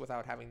obelisk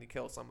without having to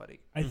kill somebody.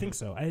 I think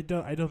so. I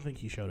don't think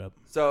he showed up.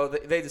 So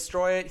they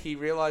destroy it. He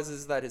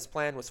realizes that his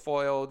plan was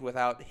foiled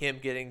without him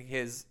getting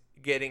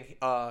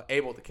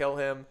able to kill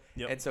him,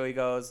 Yep. and so he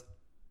goes,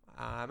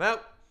 "I'm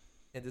out,"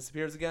 and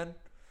disappears again.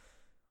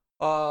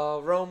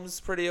 Rome's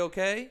pretty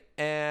okay,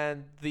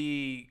 and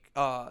the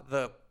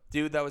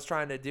dude that was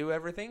trying to do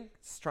everything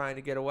is trying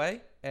to get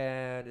away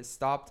and is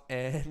stopped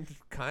and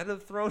kind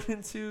of thrown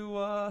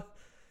into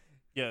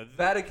Yeah,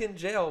 Vatican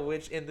jail,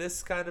 which in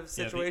this kind of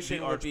situation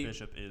the would be.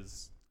 Archbishop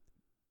is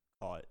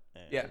caught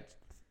and Yeah.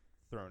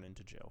 thrown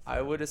into jail. I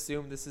would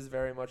assume this is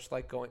very much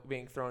like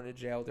being thrown to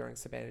jail during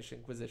Spanish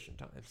Inquisition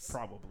times.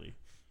 probably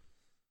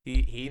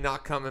He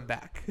not coming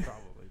back.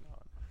 probably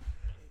not.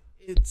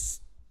 It's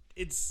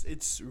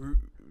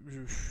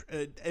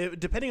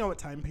depending on what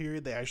time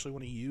period they actually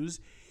want to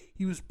use,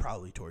 he was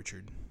probably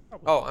tortured.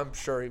 Oh, I'm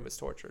sure he was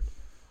tortured.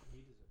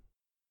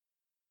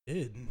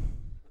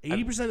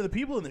 80% of the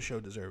people in the show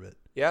deserve it.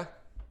 Yeah.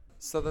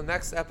 So the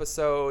next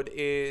episode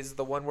is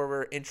the one where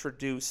we're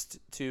introduced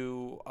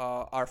to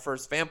our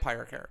first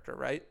vampire character,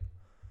 right?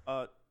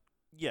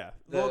 Yeah.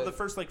 The- The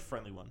first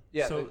friendly one.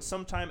 Yeah, So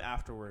sometime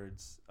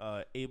afterwards,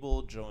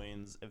 Abel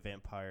joins a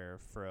vampire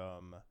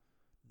from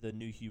the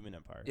New Human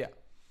Empire. Yeah.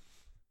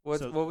 What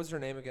So- was her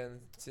name again?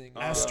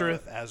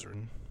 Asterith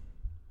Azrin.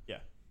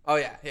 Oh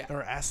yeah, yeah.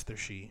 Or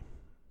Astershi.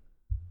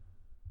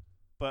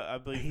 But I I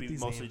believe hate he these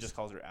mostly names. just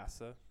calls her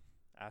Asta.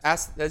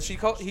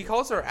 He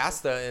calls her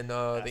Asta in the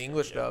Asta,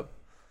 English yeah. dub.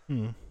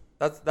 Hmm.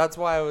 That's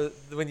why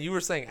when you were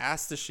saying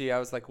Astashi, I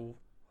was like,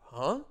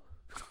 huh?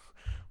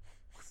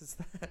 What is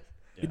that?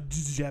 Yeah.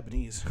 It's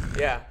Japanese.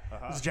 Yeah.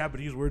 Uh-huh. It's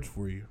Japanese words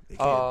for you. They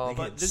But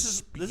But this is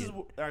speak it.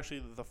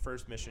 actually the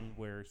first mission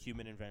where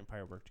human and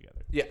vampire work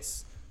together.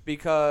 Yes,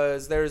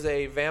 because there's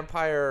a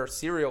vampire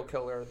serial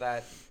killer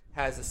that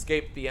has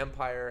escaped the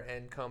Empire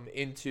and come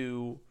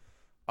into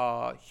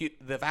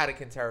the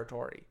Vatican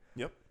territory.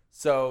 Yep.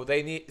 So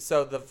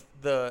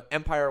the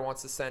Empire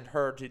wants to send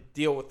her to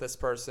deal with this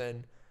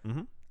person,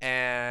 Mm-hmm.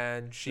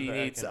 and she The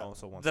needs Vatican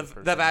also wants the this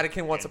person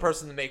Vatican wants a handled.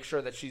 person to make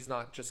sure that she's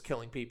not just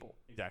killing people.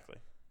 Exactly.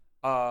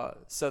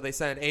 So they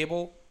send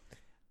Abel.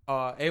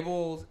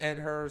 Abel and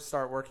her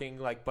start working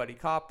like buddy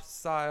cop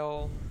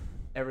style.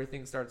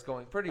 Everything starts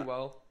going pretty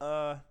well.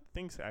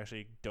 Things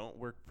actually don't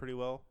work pretty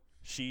well.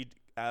 She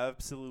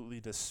absolutely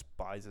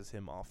despises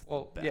him off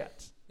the bat. yeah.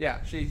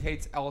 Yeah, she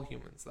hates all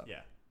humans though.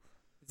 Yeah.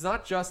 It's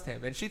not just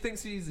him, and she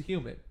thinks he's a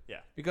human.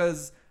 Yeah.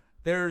 Because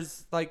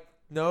there's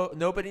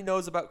nobody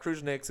knows about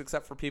Kruzniks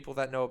except for people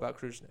that know about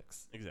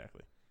Kruzniks.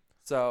 Exactly.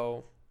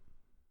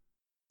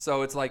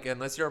 So it's like,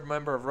 unless you're a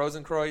member of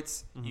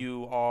Rosenkreuz, Mhm.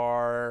 you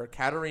are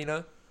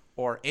Katerina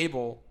or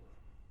Abel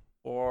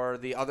or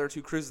the other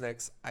two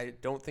Kruzniks. I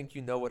don't think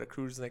you know what a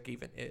Kruznik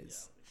even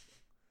is.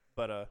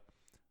 But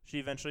she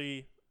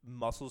eventually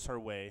muscles her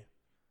way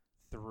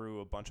through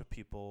a bunch of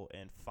people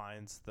and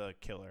finds the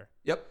killer.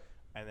 Yep.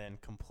 And then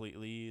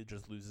completely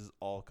just loses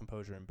all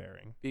composure and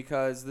bearing.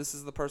 Because this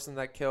is the person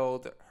that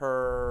killed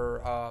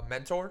her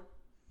mentor.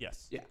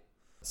 Yes. Yeah.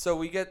 So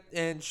we get,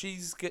 and she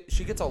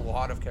gets a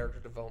lot of character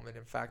development.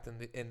 In fact,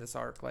 in this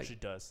arc, like She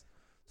does.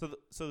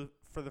 So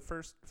for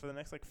the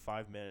next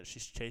 5 minutes,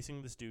 she's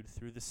chasing this dude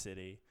through the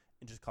city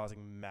and just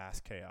causing mass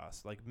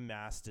chaos,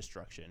 mass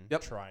destruction,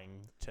 Yep.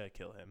 trying to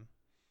kill him.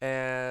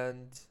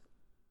 and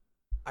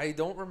I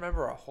don't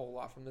remember a whole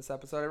lot from this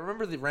episode. I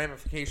remember the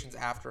ramifications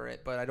after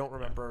it, but I don't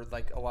remember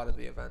a lot of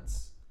the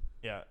events.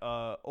 Yeah.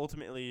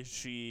 Ultimately,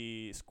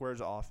 she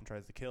squares off and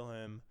tries to kill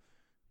him.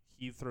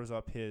 He throws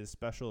up his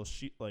special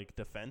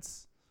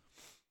defense,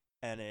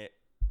 and it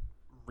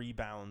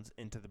rebounds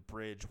into the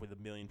bridge with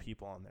 1 million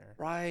people on there.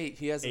 Right.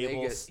 He has an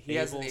Abel- Aegis. He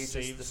has an Abel Aegis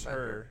saves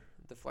her.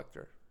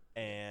 deflector.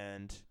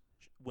 And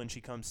when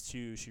she comes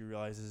to, she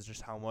realizes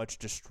just how much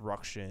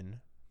destruction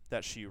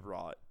that she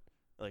wrought,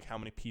 like how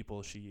many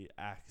people she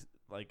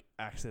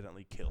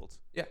accidentally killed.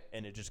 Yeah.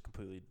 And it just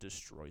completely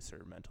destroys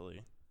her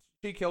mentally.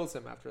 She kills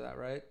him after that,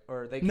 right?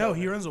 Or they No, kill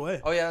he him. runs away.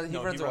 Oh yeah, he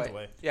No, runs he runs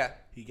away. away. Yeah,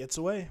 He gets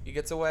away. he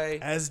gets away.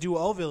 As do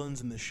all villains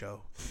in this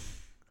show.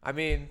 I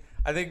mean,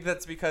 I think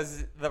that's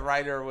because the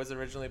writer was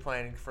originally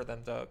planning for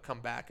them to come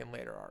back in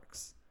later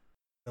arcs.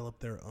 Develop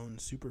their own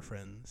super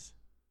friends.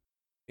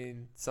 I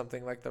mean,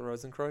 something like the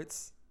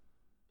Rosencreutz.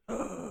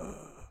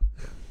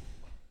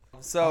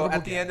 Audible So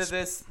at the end of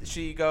gasp. this,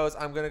 she goes,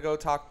 I'm gonna go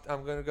talk.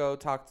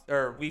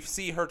 Or we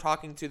see her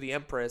talking to the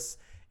Empress,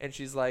 and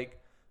she's like,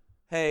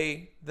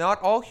 "Hey,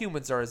 not all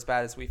humans are as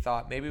bad as we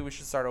thought. Maybe we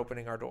should start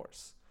opening our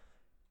doors."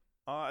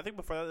 I think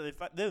before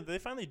that, they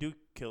finally do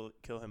kill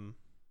him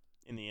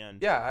in the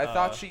end. Yeah, I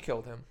thought she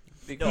killed him.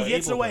 Because No, He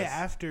gets Abel away does.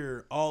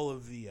 after all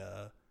of the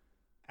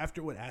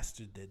after what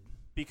Astrid did.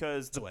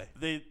 Because Gets away.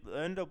 they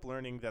end up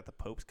learning that the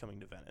Pope's coming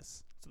to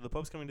Venice. So the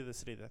Pope's coming to the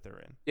city that they're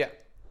in. Yeah.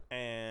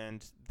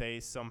 And they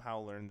somehow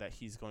learn that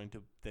he planned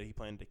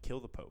to kill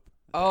the Pope.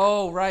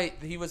 Oh, right.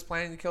 He was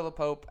planning to kill the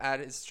Pope at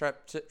his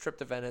trip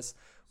to Venice,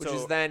 which So-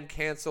 is then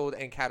canceled,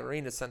 and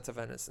Katerina sent to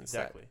Venice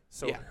instead. Exactly.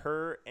 So Yeah.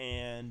 her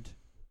and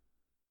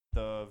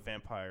the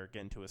vampire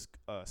get into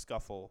a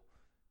scuffle.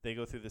 They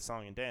go through the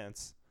song and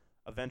dance.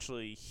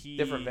 Eventually,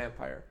 Different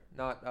vampire,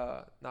 not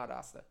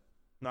Asta.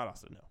 Not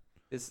Asta, no.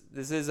 This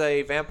is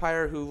a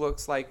vampire who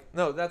looks like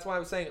That's why I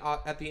was saying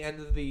at the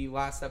end of the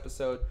last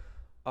episode,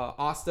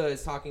 Asta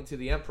is talking to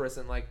the Empress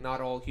and like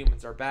not all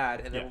humans are bad,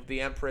 and then Yeah.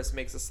 the Empress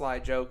makes a sly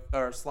joke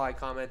or sly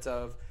comment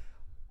of,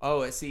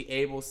 "Oh, I see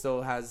Abel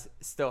still has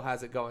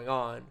it going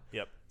on."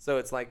 Yep. So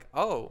it's like,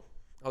 oh,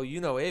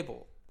 you know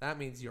Abel. That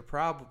means you're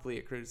probably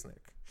a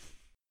Kruznik,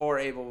 or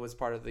Abel was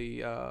part of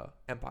the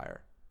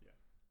Empire.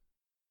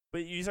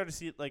 But you start to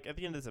see, like, at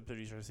the end of this episode,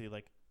 you start to see,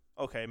 like,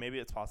 okay, maybe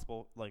it's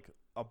possible. Like,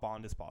 a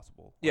bond is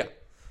possible. Yeah.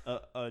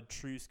 Like, a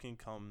truce can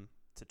come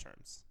to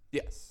terms.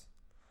 Yes.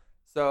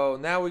 So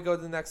now we go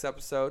to the next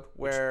episode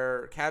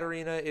where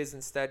Katerina is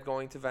instead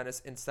going to Venice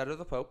instead of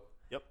the Pope.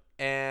 Yep.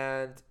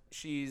 And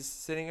she's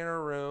sitting in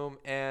her room,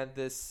 and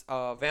this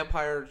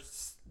vampire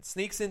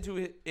sneaks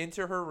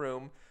into her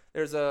room.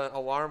 There's an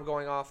alarm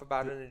going off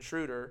about an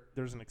intruder,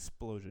 There's an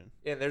explosion.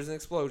 and there's an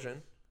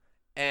explosion.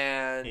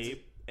 And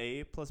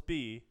A plus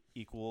B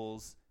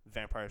equals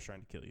vampires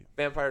trying to kill you.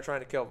 vampire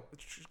trying to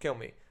kill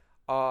me.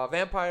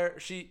 Vampire.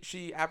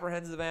 She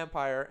apprehends the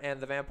vampire, and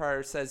the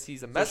vampire says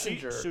he's a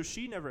messenger. So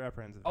she never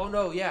apprehends it. Oh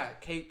no, yeah.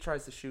 Kate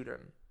tries to shoot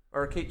him,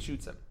 or Kate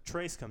shoots him.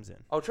 Trace comes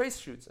in. Oh, Trace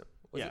shoots him.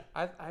 Was Yeah. it?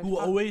 I Who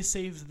thought- always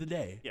saves the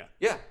day.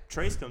 Yeah.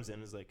 Trace comes in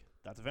and is like,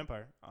 that's a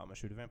vampire. I'm going to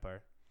shoot a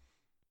vampire.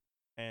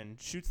 And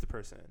shoots the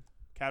person.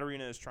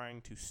 Katerina is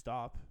trying to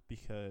stop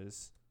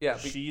because Yeah.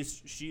 she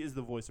is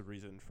the voice of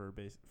reason for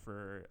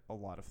a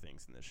lot of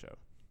things in this show.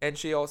 And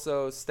she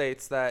also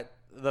states that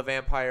the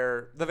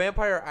vampire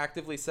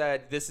actively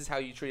said, "This is how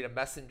you treat a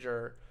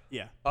messenger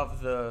Yeah.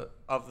 of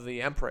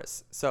the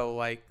Empress." So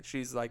like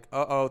she's like,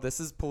 "Uh-oh, this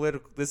is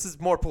political. This is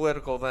more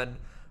political than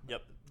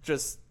Yep.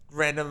 just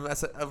random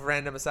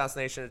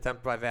assassination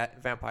attempt by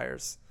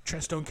vampires."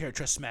 Tress don't care.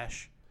 Tress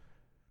smash.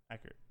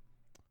 Accurate.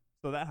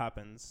 So that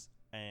happens,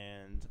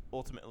 and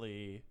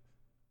ultimately,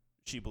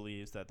 she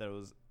believes that there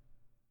was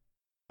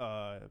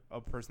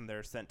a person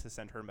there sent to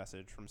send her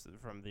message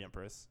from the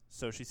Empress.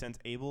 So she sends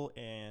Abel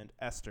and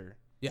Esther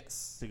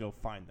Yes. to go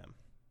find them.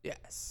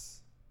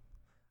 Yes.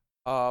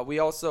 We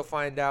also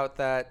find out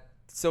that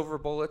silver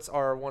bullets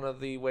are one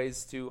of the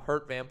ways to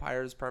hurt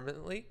vampires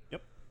permanently.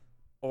 Yep.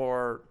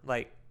 Or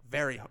like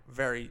very,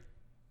 very.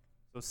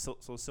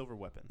 So silver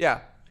weapon.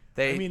 Yeah.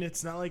 I mean,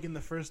 it's not like in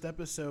the first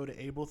episode,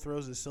 Abel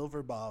throws a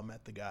silver bomb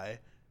at the guy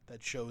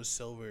that shows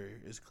silver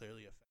is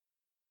clearly a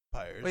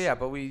vampires. Well, yeah,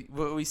 but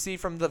we see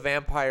from the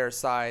vampire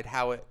side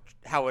how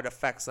it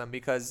affects them,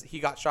 because he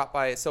got shot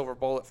by a silver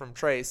bullet from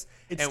Trace.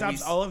 It and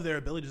stops all of their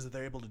abilities that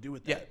they're able to do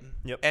with Yeah.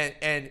 that.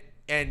 Yep.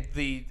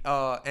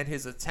 And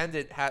his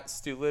attendant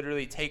has to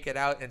literally take it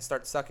out and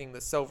start sucking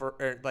the silver,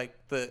 or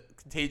like the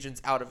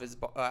contagions out of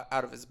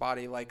his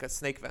body like a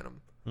snake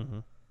venom. Mm-hmm.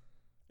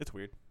 It's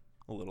weird.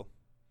 A little.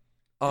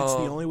 It's the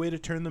only way to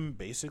turn them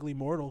basically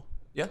mortal.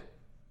 Yeah.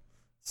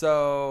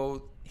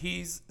 So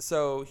he's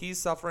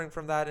suffering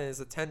from that, and his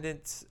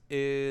attendant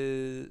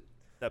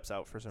Steps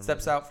out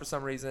for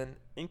some reason.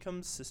 In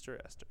comes Sister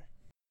Esther.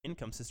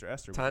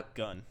 With a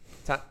gun.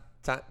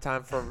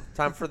 Time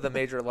for the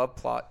major love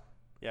plot.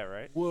 Yeah,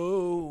 right?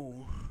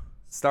 Whoa.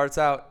 Starts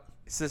out,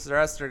 Sister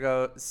Esther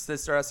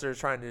is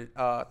trying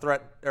to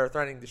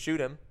threatening to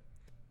shoot him.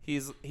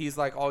 He's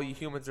like, all you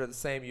humans are the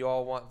same. You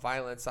all want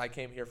violence. I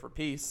came here for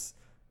peace.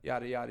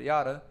 Yada yada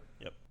yada.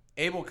 Yep.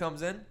 Abel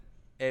comes in.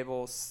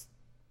 Abel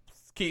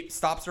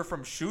stops her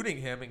from shooting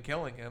him and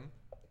killing him.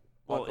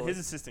 Well, Luckily. his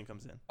assistant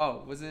comes in.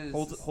 Oh, was his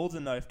Holds a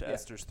knife to Yeah.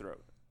 Esther's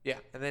throat. Yeah,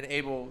 and then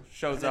Abel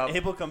shows And then up.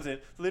 Abel comes in,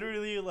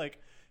 literally like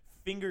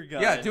finger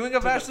gun. Yeah, doing a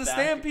to Bash the the back-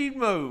 Stampede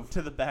move.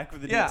 to the back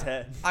of the Yeah. dude's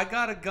head. I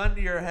got a gun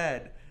to your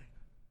head.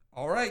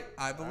 All right,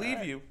 I believe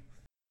right. you.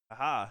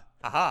 Aha.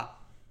 Aha.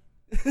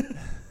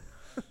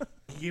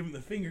 He gave him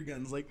the finger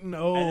guns. Like,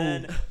 no.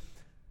 And then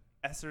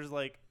Esther's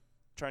like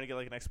trying to get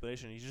like an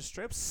explanation. He just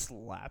straight up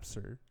slaps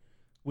her,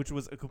 which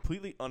was a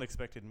completely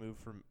unexpected move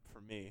for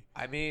me.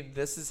 I mean,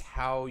 this is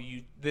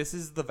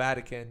the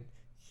Vatican.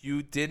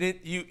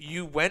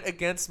 You went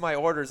against my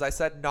orders. I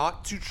said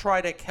not to try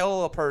to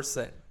kill a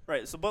person.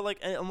 Right. So, but like,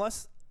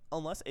 unless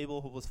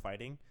Abel was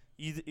fighting,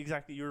 you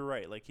were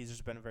right. Like, he's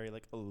just been a very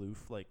like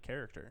aloof like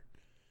character.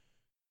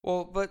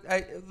 Well, but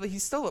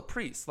he's still a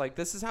priest. Like,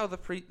 this is how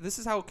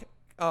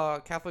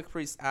Catholic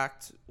priests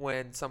act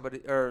when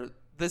somebody, or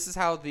this is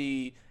how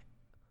the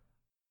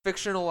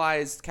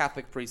fictionalized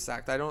Catholic priests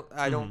act. I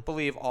don't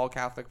believe all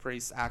Catholic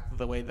priests act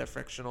the way they're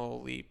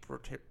fictionally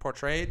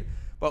portrayed,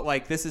 but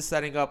like this is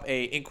setting up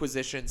a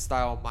Inquisition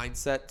style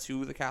mindset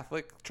to the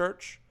Catholic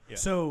Church. Yeah.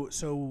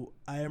 So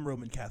I am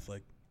Roman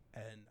Catholic,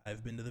 and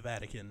I've been to the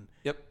Vatican.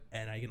 Yep.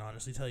 And I can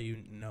honestly tell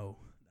you, no.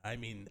 I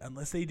mean,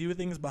 unless they do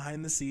things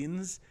behind the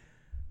scenes,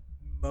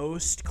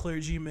 most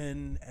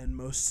clergymen and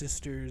most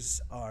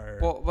sisters are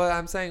Well, but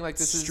I'm saying like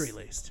this is straight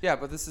laced. Yeah,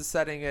 but this is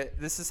setting the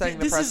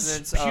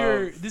precedence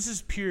of This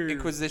is pure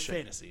Inquisition.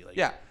 fantasy. Like,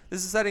 yeah.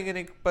 This is setting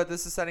an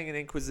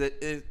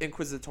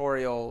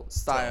inquisitorial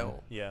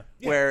style. Yeah.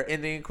 Where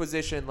in the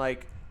Inquisition,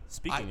 like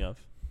Speaking of,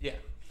 yeah.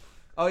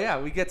 Oh yeah,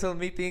 we get to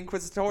meet the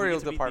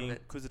Inquisitorial department,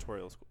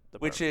 Inquisitorial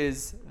department. which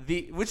is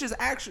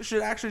actually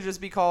should actually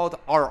just be called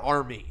our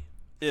army.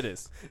 It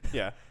is.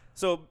 Yeah.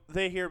 So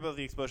they hear about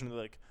the explosion. They're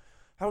like,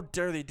 how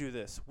dare they do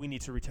this? We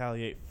need to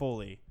retaliate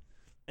fully.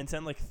 And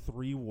send like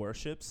 3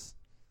 warships.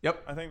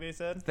 Yep. I think they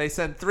said. They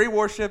send 3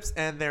 warships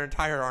and their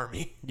entire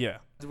army. Yeah.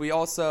 We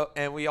also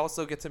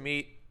get to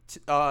meet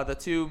the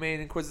 2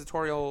 main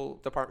Inquisitorial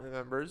department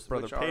members,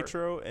 Brother which are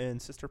Petro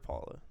and Sister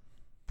Paula.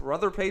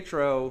 Brother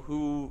Petro,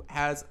 who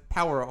has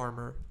power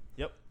armor.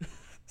 Yep.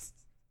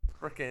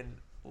 Freaking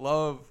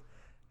love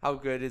how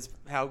good his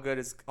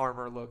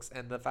armor looks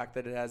and the fact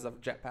that it has a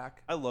jetpack.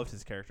 I loved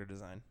his character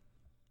design.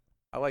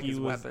 I like his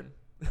weapon.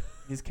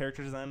 His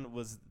character design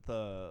was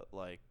the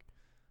like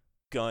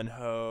gun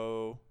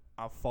ho.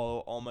 I'll follow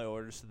all my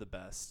orders to the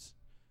best.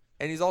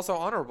 And he's also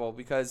honorable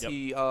because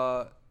he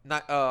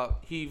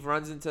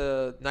runs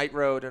into Night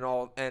Road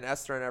and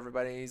Esther and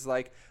everybody, and he's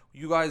like,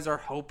 "You guys are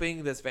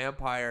hoping this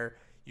vampire.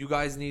 You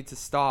guys need to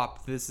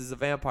stop. This is a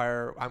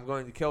vampire. I'm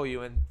going to kill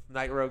you." And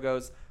Night Road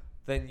goes,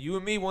 "Then you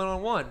and me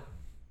 1-on-1."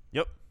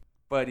 Yep.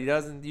 But he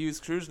doesn't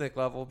use Kruznik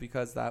level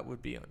because that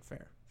would be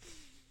unfair.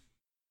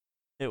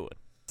 It would.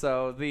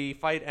 So the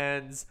fight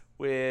ends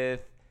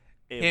with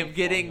Abel him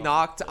getting falling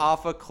knocked a cliff.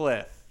 off a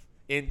cliff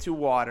into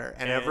water,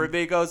 and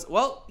everybody goes,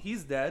 "Well,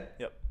 he's dead."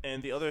 Yep.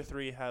 And the other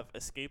 3 have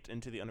escaped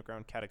into the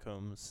underground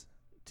catacombs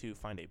to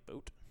find a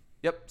boat.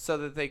 Yep, so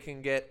that they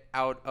can get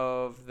out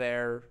of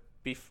there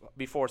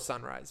before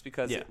sunrise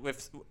because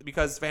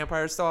because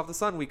vampires still have the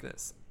sun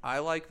weakness. I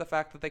like the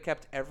fact that they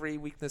kept every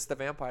weakness to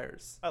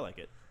vampires I like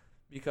it.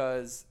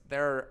 because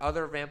there are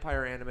other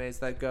vampire animes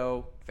that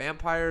go,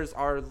 vampires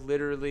are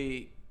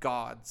literally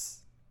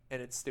gods,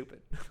 and it's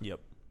stupid. Yep.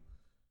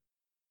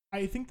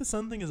 I think the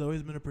sun thing has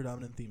always been a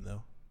predominant theme,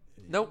 though.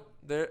 Nope,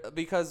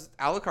 because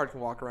Alucard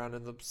can walk around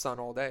in the sun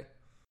all day.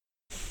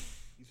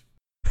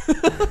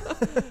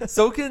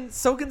 So can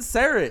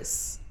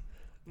Cerys.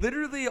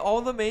 Literally,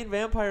 all the main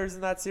vampires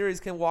in that series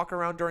can walk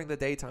around during the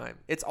daytime.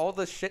 It's all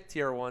the shit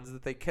tier ones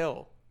that they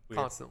kill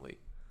constantly.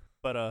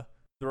 But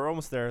they're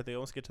almost there. They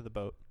almost get to the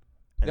boat,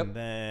 and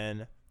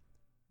then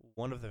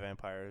one of the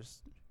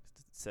vampires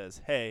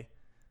says, "Hey,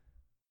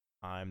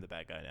 I'm the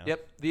bad guy now."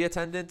 Yep. The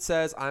attendant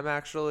says, I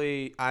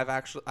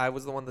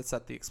was the one that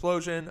set the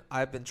explosion.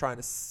 I've been trying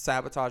to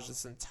sabotage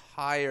this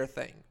entire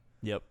thing.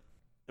 Yep.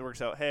 It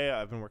works out. Hey,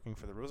 I've been working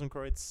for the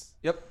Rosenkreutz.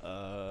 Yep.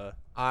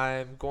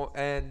 I'm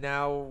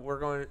now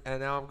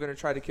I'm going to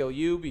try to kill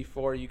you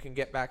before you can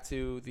get back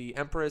to the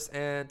Empress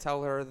and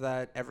tell her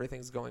that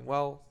everything's going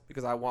well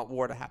because I want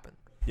war to happen.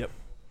 Yep.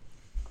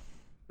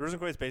 The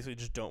Rosenkreutz basically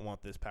just don't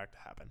want this pact to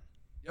happen.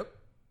 Yep.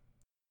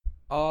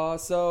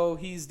 So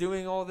he's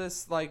doing all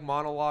this like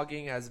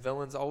monologuing as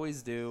villains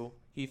always do.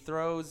 He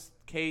throws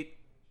Kate.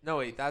 No,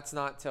 wait, that's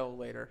not till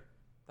later.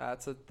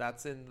 That's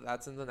in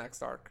the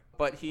next arc.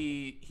 But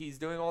he's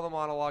doing all the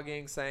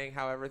monologuing, saying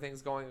how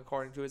everything's going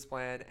according to his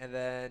plan, and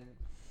then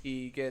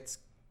he gets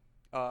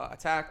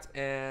attacked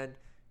and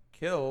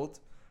killed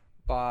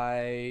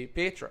by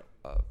Pietro.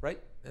 Right?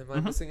 Am I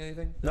missing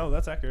anything? No,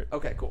 that's accurate.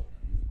 Okay, cool.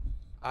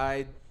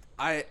 I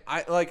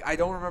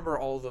don't remember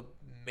all the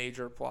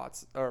major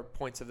plots or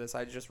points of this.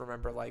 I just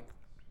remember like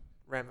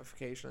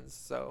ramifications.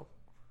 So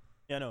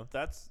Yeah, no,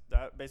 that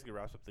basically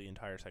wraps up the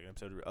entire second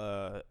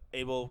episode.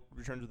 Abel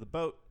returns with the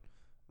boat.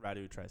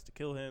 Radu tries to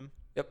kill him.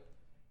 Yep.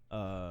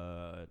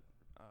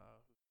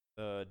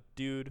 The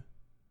dude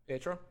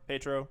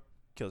Petro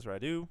kills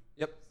Radu.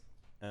 Yep.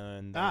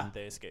 And then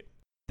they escape.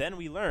 Then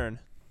we learn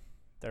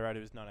that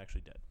Radu is not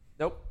actually dead.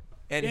 Nope.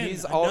 And Yeah, he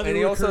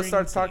another also recurring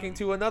starts theme. talking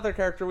to another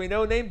character we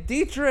know named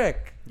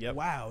Dietrich. Yep.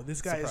 Wow,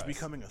 this guy is Surprise.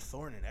 becoming a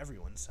thorn in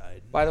everyone's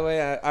side. By the way,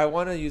 I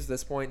want to use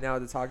this point now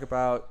to talk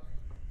about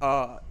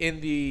in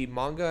the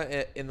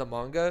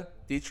manga,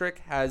 Dietrich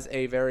has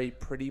a very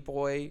pretty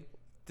boy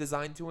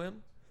design to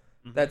him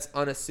that's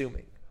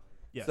unassuming.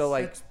 Yes. So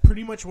like That's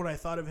pretty much what I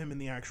thought of him in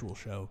the actual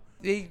show.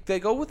 they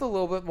go with a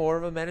little bit more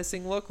of a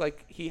menacing look.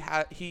 Like he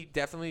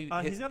definitely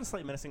he's got a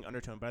slight menacing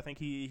undertone, but I think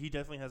he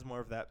definitely has more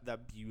of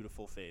that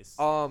beautiful face.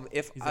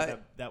 if He's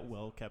got that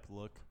well kept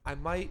look. I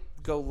might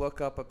go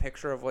look up a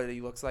picture of what he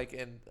looks like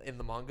in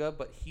the manga,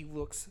 but he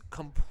looks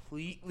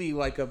completely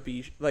like a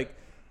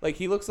like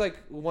he looks like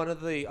one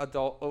of the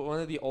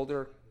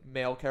older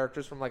male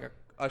characters from like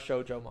a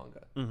shoujo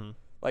manga. Mm-hmm.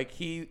 Like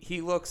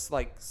he looks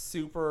like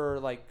super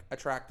like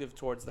attractive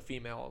towards the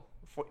female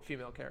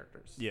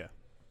characters. Yeah.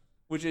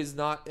 Which is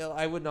not,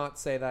 I would not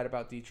say that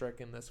about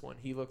Dietrich in this one.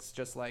 He looks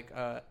just like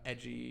a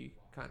edgy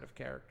kind of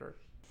character.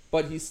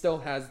 But he still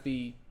has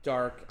the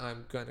dark,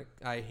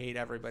 I hate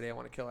everybody, I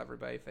want to kill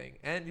everybody thing.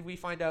 And we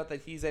find out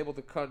that he's able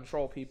to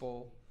control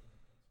people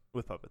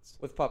With puppets.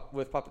 with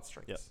puppet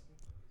strings. Yep.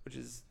 Which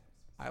is,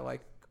 I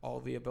like all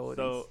the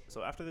abilities.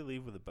 So after they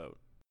leave with a boat,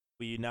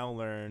 we now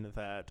learn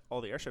that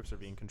all the airships are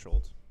being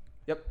controlled.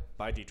 Yep.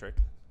 By Dietrich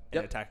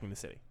and attacking the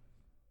city.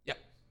 Yep.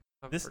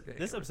 I'm This forgetting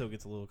this her. episode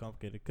gets a little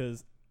complicated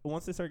because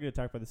once they start getting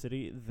attacked by the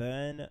city,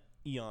 then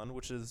Eon,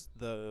 which is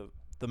the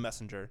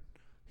messenger,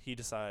 he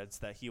decides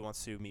that he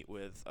wants to meet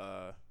with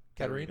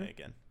Katarina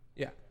again.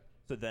 Yeah.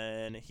 So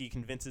then he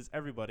convinces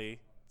everybody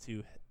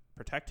to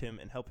protect him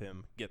and help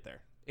him get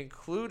there,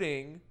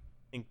 Including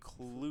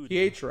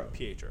Pietro.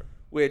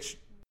 which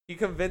he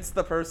convinced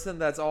the person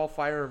that's all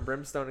fire and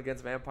brimstone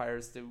against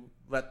vampires to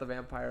let the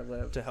vampire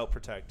live. To help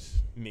protect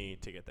me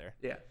to get there,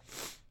 Yeah.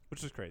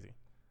 which is crazy.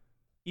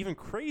 Even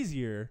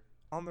crazier,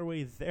 on their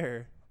way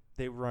there,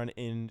 they run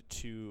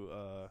into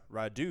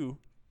Radu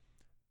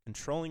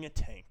controlling a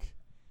tank.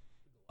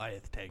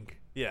 Goliath tank.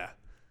 Yeah.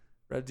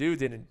 Radu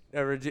didn't.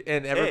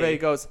 And everybody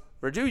goes,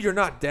 Radu, you're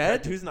not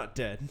dead? Radu's not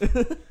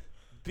dead.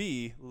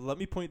 B, let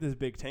me point this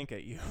big tank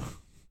at you.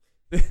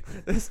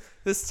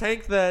 this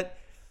tank that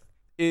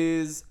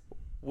is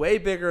way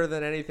bigger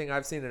than anything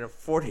I've seen in a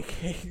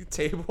 40K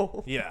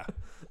table. Yeah.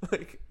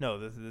 Like, No,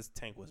 this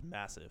tank was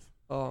massive.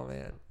 oh,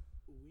 man.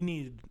 We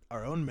need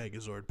our own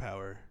Megazord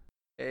power.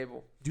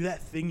 Abel. Do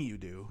that thing you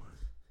do.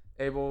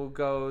 Abel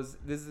goes,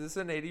 is this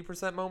an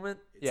 80% moment?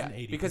 It's yeah, an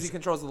 80%. because he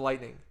controls the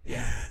lightning.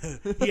 Yeah.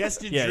 He has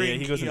to Yeah,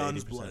 drink he goes into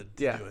Eon's 80%. blood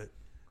to Yeah. do it.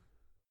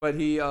 But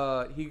he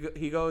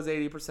goes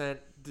 80%,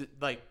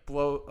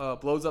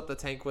 blows up the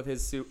tank with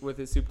his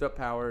souped up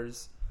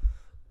powers,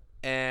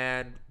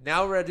 and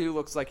now Radu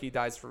looks like he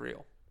dies for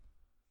real.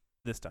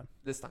 This time.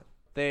 This time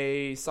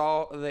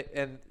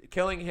and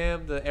killing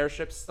him, the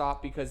airship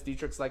stopped because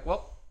Dietrich's like,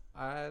 well,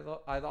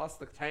 I lost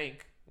the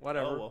tank.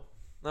 Whatever. Oh,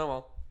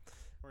 well.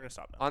 We're going to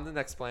stop now. On the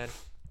next plan.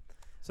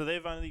 So they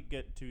finally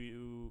get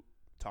to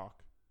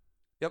talk.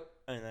 Yep.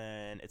 And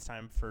then it's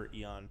time for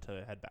Eon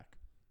to head back.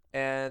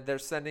 And they're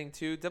sending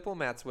 2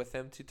 diplomats with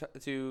him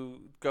to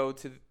go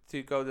to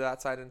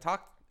that side and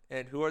talk.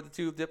 And who are the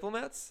 2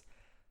 diplomats?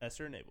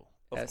 Esther and Abel.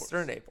 Esther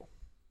and Abel.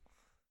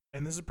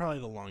 And this is probably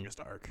the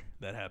longest arc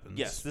that happens.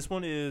 Yes, this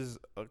one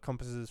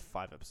encompasses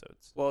 5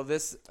 episodes. Well,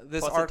 this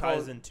Plus arc it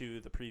ties into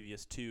the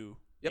previous 2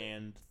 Yep.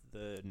 and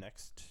the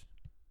next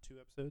 2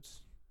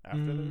 episodes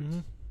afterwards.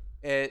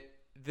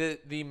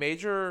 The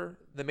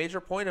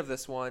major point of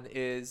this one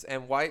is,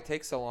 and why it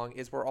takes so long,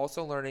 is we're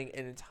also learning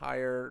an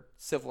entire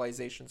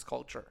civilization's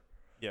culture.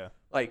 Yeah.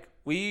 Like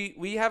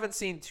we haven't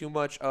seen too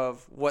much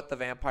of what the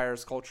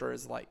vampires' culture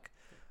is like.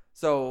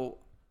 So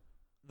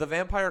the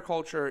vampire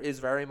culture is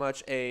very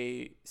much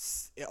a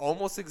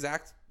almost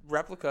exact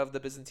replica of the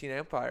Byzantine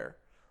Empire.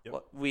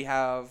 Yep. We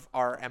have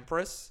our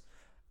empress.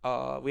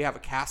 We have a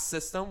caste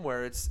system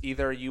where it's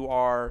either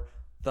you're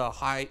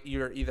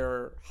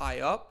either high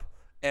up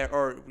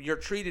or you're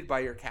treated by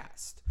your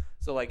caste.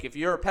 So like if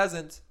you're a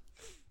peasant,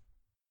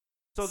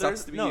 So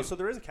sucks to be you. so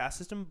there is a caste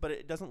system, but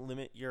it doesn't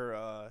limit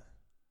your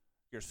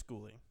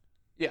schooling.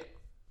 Yeah.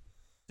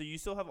 So you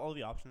still have all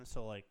the options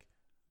to like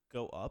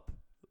go up,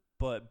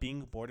 but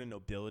being born in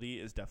nobility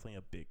is definitely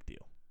a big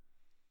deal.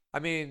 I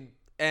mean,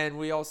 and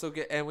we also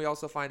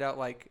find out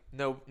like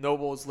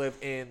nobles live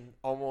in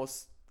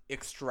almost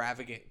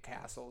extravagant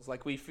castles.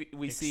 Like we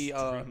see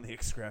Extremely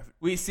extravagant.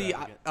 we see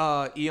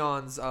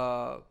Eon's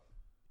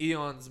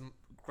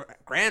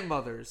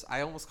grandmother's.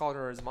 I almost called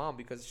her his mom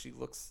because she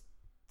looks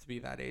to be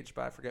that age,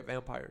 but I forget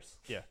vampires.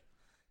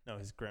 No,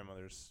 his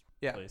grandmother's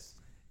Yeah. place.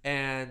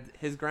 And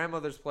his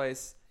grandmother's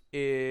place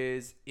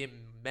is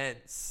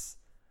immense,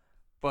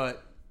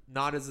 but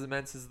not as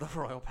immense as the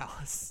royal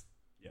palace.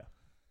 Yeah.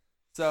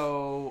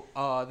 So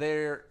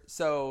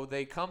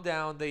they come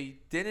down. They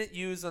didn't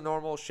use a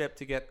normal ship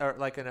to get, or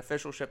like an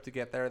official ship to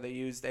get there. They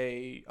used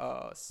a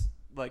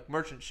like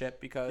merchant ship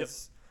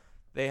because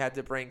they had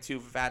to bring 2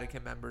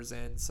 Vatican members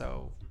in.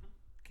 So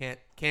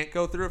can't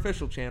go through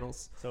official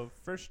channels So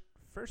first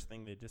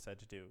thing they decide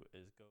to do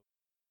is go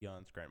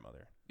Eon's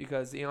grandmother,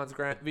 because Eon's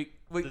the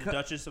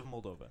Duchess of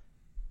Moldova.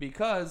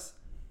 because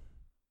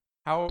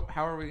how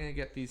are we gonna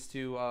get these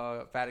two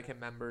Vatican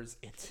members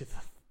into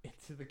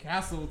the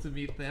castle to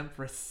meet the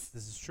Empress?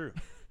 This is true.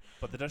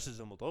 But the Duchess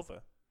of Moldova,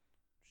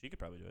 she could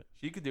probably do it.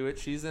 She could do it.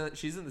 She's in the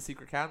she's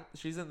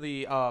in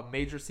the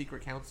major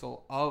secret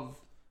council of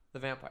the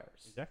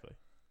vampires. Exactly.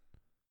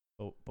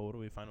 But what do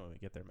we find when we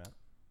get there, Matt?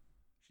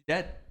 She's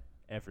dead.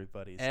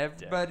 Everybody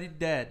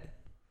dead.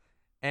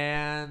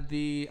 And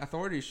the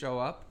authorities show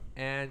up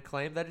and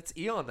claim that it's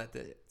Eon that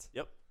did it.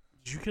 Yep.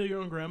 Did you kill your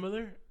own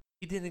grandmother?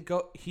 He didn't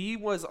go. He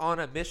was on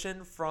a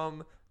mission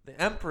from the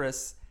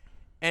Empress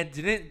and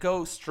didn't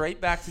go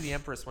straight back to the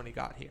Empress when he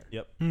got here.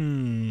 Yep.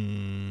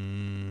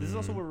 Hmm. This is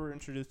also where we're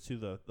introduced to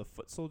the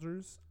foot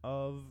soldiers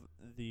of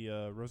the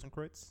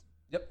Rosenkreuz.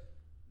 Yep.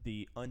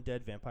 The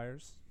undead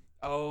vampires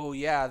Oh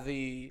yeah,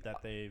 that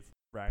they've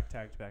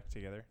ragtagged back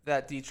together.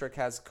 that Dietrich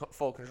has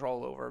full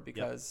control over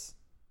because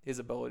his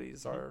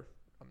abilities are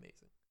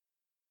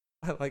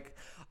amazing. Like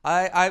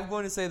I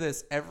want to say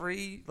this: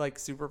 every like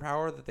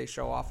superpower that they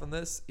show off in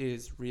this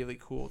is really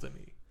cool to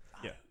me.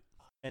 Yeah.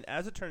 And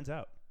as it turns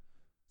out,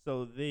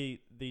 so they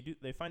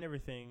find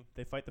everything.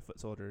 They fight the foot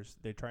soldiers.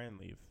 They try and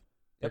leave.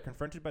 They're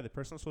confronted by the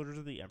personal soldiers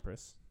of the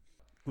Empress,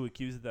 who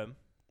accuse them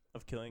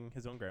of killing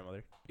his own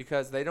grandmother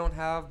Because they don't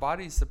have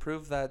bodies to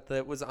prove that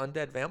it was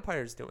undead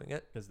vampires doing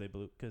it. because they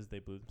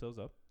blew themselves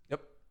up.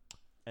 Yep.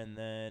 And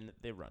then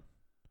they run.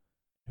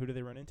 Who do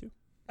they run into?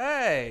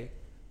 Hey,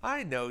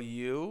 I know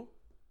you.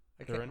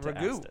 I They run can't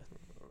into Ragu. Asta.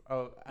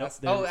 Oh, Nope,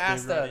 Asta. they Oh, run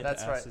Asta. into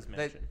That's right. Asta's They,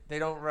 mansion. they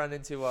don't run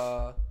into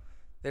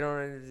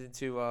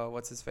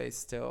what's his face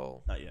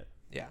still. Not yet.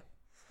 Yeah.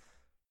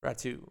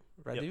 Radu.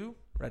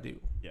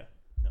 Yeah.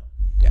 No.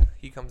 Yeah,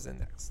 he comes in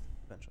next.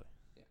 Eventually.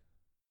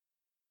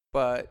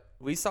 But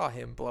we saw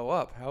him blow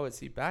up. How is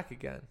he back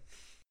again?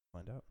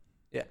 Find out.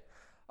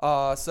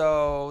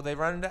 So they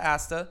run into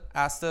Asta.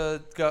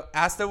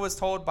 Asta was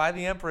told by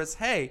the Empress,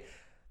 "Hey,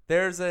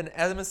 there's an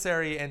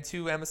emissary and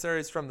 2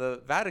 emissaries from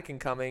the Vatican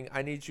coming.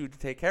 I need you to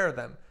take care of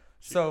them."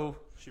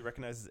 She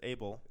recognizes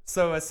Abel.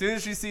 So as soon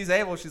as she sees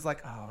Abel, she's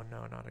like, "Oh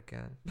no, not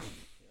again." Yeah,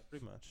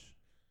 pretty much.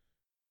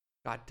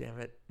 God damn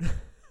it.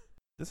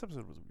 This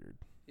episode was weird.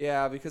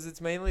 Yeah, because it's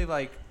mainly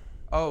like,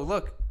 oh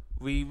look,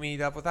 we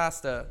meet up with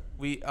Asta.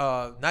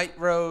 Night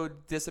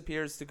Road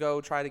disappears to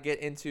go try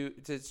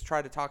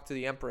to talk to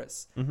the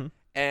Empress. Mm-hmm.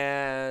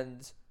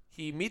 And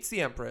he meets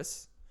the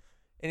Empress,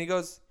 and he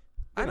goes,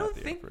 "I You're not don't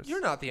the think Empress."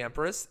 you're not the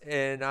Empress."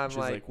 And I'm She's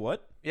like,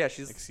 what? "Yeah."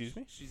 Excuse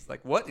me? She's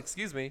like, "What?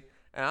 Excuse me?"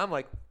 And I'm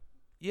like,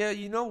 "Yeah,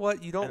 you know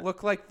what? You don't And-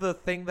 look like the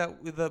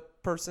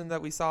person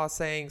that we saw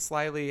saying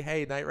slyly,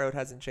 'Hey, Night Road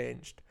hasn't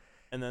changed.'"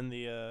 And then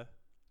the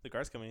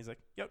guards come in. He's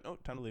like, "Yep, no,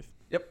 time to leave."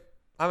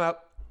 I'm out.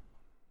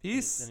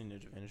 Peace. Then he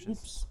ninja vanishes.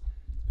 Oops.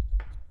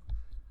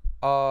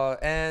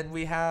 And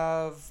we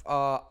have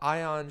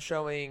Ion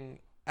showing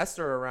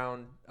Esther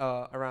around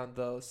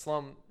the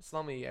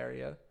slummy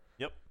area.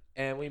 Yep.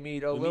 And we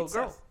meet a We little meet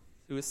girl Seth.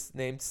 who is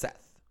named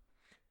Seth.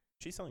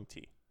 She's selling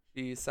tea,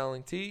 She's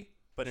selling tea.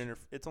 but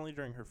it's only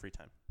during her free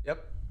time.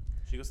 Yep.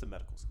 She goes to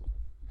medical school.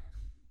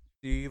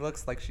 She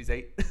looks like she's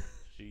 8.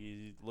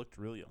 She looked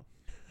real young.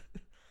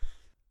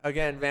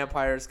 Again,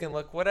 vampires can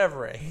look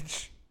whatever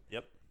age.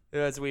 Yep.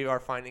 As we are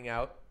finding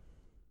out.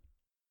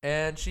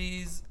 And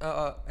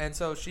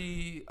so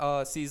she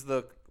sees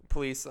the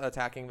police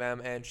attacking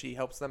them, and she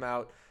helps them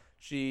out.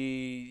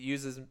 She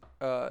uses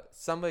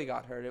somebody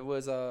got hurt. It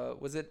was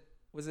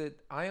it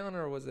Ion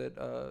or was it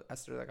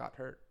Esther that got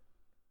hurt?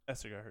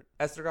 Esther got hurt.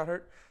 Esther got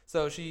hurt.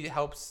 So she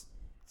helps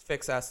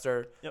fix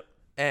Esther. Yep.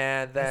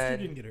 And then Esther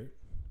didn't get hurt.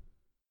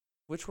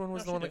 which one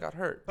was No, the she one that did. got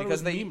hurt? Thought it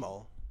Because was they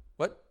Nemo.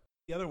 What?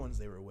 The other ones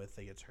they were with,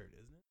 they gets hurt,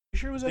 isn't it? You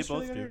sure it was They Esther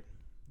both that got do. hurt?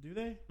 Do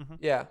they? Mm-hmm.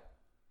 Yeah.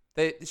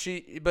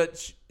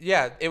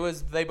 It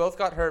was they both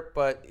got hurt,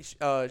 but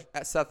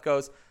Seth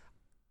goes,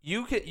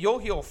 you'll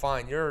heal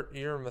fine.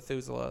 You're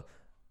Methuselah.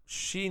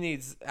 She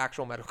needs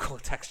actual medical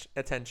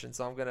attention,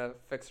 so I'm gonna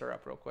fix her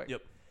up real quick.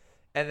 Yep.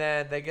 And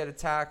then they get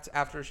attacked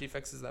after she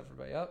fixes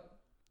everybody up.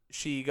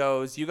 She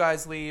goes, "You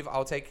guys leave.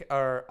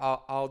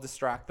 I'll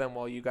distract them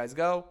while you guys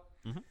go."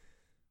 Mm-hmm.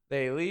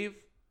 They leave.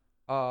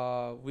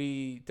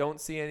 We don't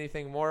see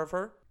anything more of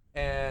her.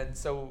 And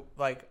so,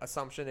 like,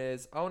 assumption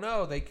is, oh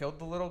no, they killed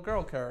the little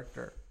girl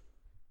character.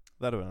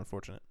 That would have been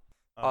unfortunate.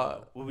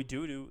 What we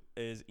do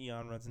is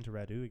Eon runs into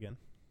Radu again.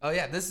 Oh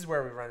yeah, this is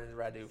where we run into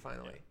Radu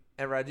finally.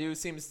 And Radu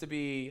seems to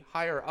be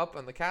higher up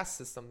on the caste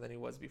system than he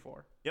was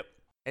before. Yep.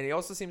 And he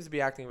also seems to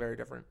be acting very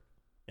different.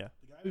 The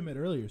guy we met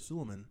earlier,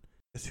 Suleiman,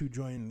 is who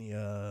joined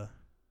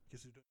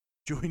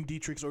joined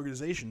Dietrich's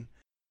organization.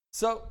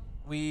 So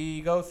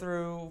we go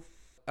through,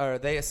 or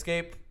they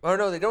escape. Or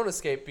no, they don't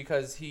escape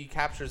because he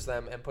captures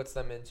them and puts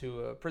them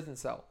into a prison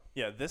cell.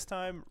 Yeah, this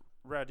time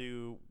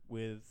Radu,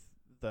 with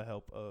the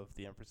help of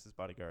the Empress's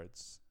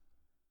bodyguards,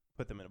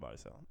 put them in a body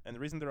cell. And the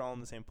reason they're all in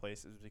the same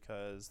place is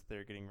because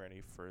they're getting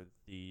ready for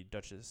the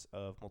Duchess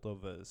of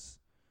Moldova's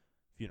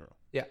funeral.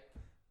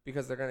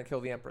 Because they're going to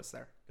kill the Empress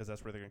there. Because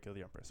that's where they're going to kill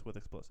the Empress, with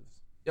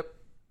explosives.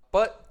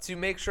 But to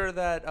make sure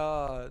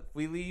that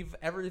we leave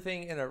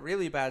everything in a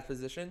really bad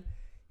position,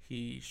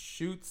 he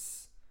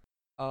shoots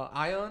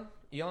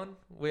Eon,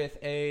 with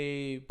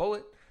a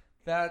bullet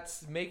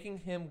that's making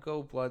him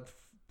go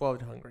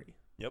blood hungry.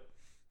 Yep.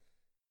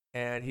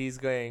 And he's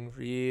going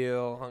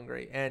real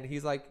hungry. And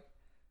he's like,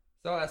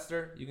 so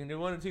Esther, you can do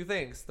one of two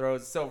things.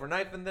 Throws a silver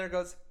knife in there,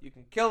 goes, you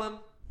can kill him,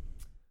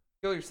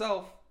 kill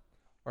yourself,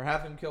 or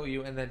have him kill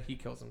you, and then he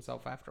kills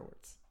himself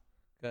afterwards.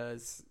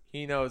 Because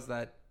he knows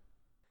that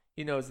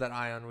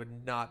Ion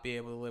would not be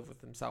able to live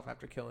with himself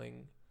after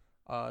killing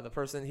the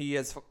person he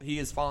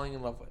is falling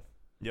in love with.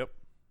 Yep.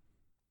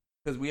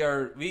 Because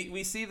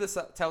we see the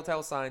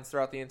telltale signs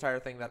throughout the entire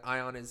thing that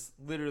Ion is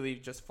literally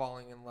just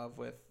falling in love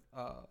with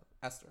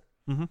Esther.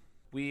 Mm-hmm.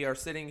 We are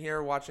sitting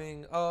here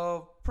watching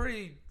a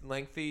pretty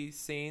lengthy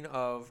scene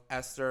of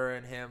Esther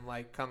and him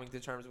like coming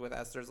to terms with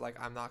Esther's like,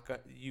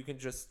 you can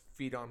just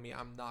feed on me.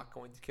 I'm not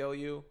going to kill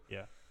you.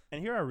 Yeah.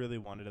 And here I really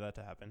wanted that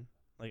to happen.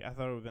 Like I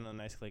thought it would have been a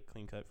nice like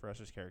clean cut for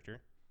Esther's character.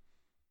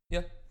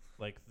 Yeah.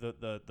 Like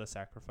the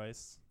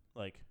sacrifice.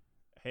 Like,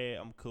 hey,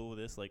 I'm cool with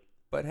this. Like,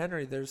 but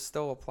Henry, there's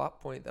still a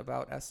plot point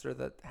about Esther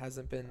that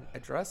hasn't been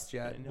addressed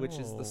yet, which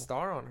is the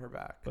star on her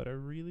back. But I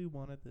really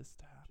wanted this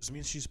to happen. This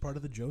means she's part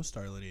of the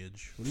Joestar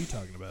lineage. What are you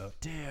talking about?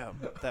 Damn,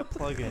 that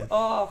plug-in.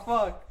 Oh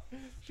fuck,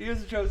 she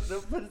is a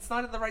chosen, but it's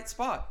not in the right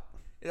spot.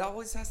 It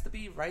always has to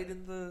be right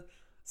in the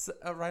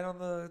right on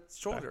the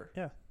shoulder.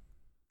 Yeah.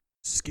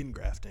 Skin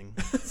grafting.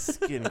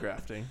 Skin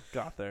grafting.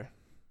 Got there.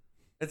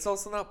 It's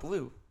also not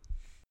blue.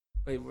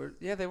 Wait,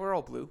 they were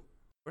all blue.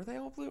 Were they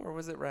all blue or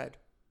was it red?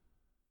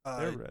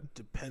 They're red.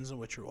 Depends on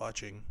what you're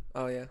watching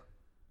Oh yeah,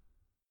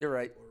 you're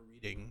right. or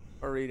reading.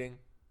 Or reading.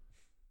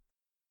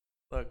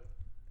 Look,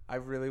 I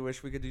really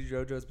wish we could do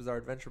JoJo's Bizarre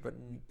Adventure, but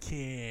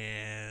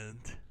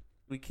Can't.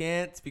 we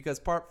can't because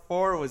part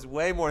 4 was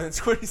way more than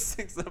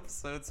 26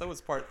 episodes. So was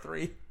part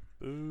 3.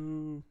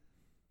 Boo.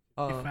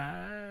 5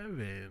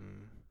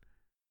 and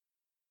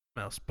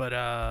else. But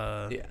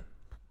Yeah.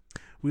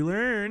 we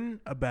learn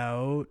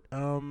about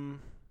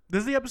this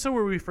is the episode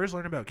where we first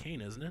learn about Cain,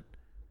 isn't it?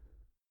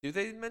 Do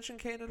they mention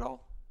Cain at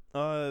all?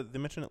 They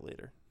mention it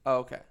later. Oh,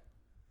 okay.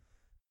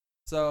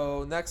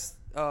 So next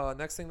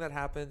thing that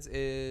happens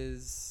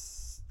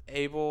is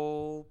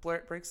Abel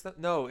breaks them.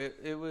 No,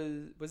 it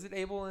was it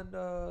Abel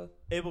and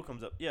Abel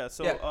comes up. Yeah.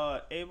 So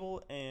Yeah.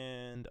 Abel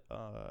and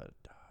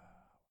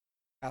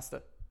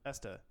Asta.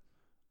 Esta,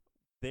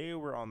 they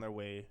were on their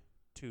way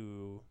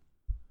to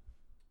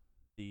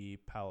the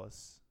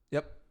palace.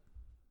 Yep.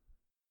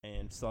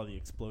 And saw the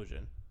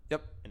explosion.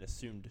 Yep. And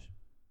assumed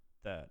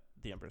that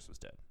the Empress was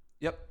dead.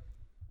 Yep.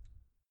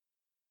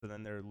 So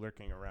then they're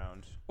lurking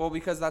around. Well,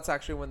 because that's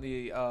actually when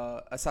the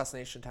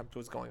assassination attempt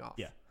was going off.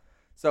 Yeah.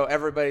 So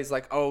everybody's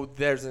like, "Oh,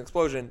 there's an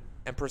explosion.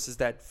 Empress is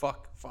dead.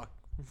 Fuck."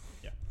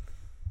 Yeah.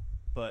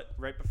 But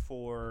right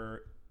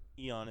before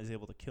Eon is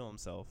able to kill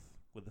himself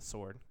with the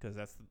sword, because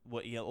that's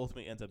what he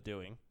ultimately ends up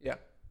doing. Yeah.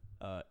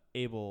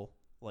 Abel,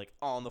 like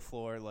on the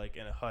floor, like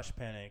in a hush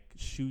panic,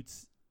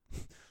 shoots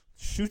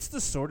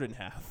the sword in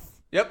half.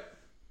 Yep.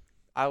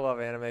 I love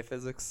anime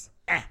physics.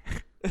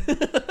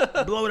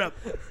 Blow it up.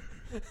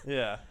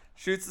 Yeah.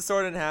 Shoots the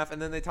sword in half,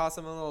 and then they toss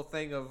him a little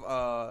thing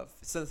of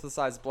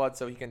synthesized blood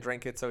so he can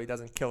drink it so he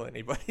doesn't kill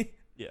anybody.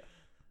 Yeah.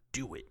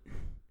 Do it.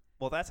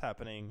 Well, that's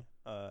happening.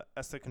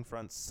 Esther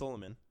confronts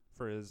Solomon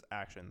for his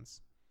actions.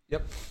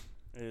 Yep.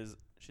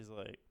 She's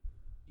like,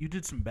 You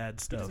did some bad "You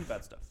did stuff some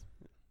bad stuff.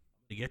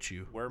 to get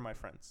you. Where are my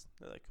friends?"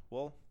 They're like,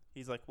 "Well,"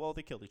 he's like, "Well,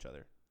 they killed each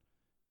other.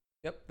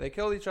 Yep. They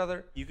killed each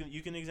other. You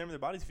can examine their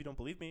bodies if you don't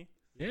believe me."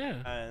 Yeah.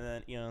 And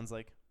then Eon's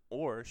like,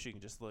 "Or she can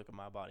just look at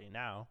my body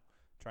now,"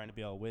 trying to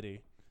be all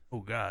witty. Oh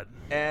God.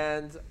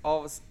 And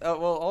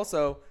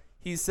also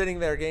he's sitting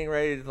there getting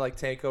ready to like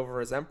take over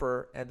as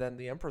emperor, and then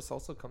the empress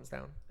also comes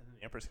down. And then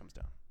the Empress comes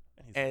down,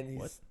 and And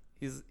like,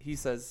 "What?" he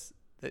says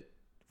that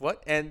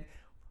what and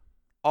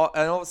all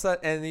of a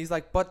sudden and he's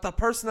like, but the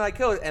person I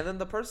killed, and then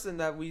the person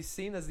that we've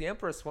seen as the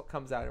empress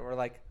comes out, and we're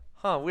like,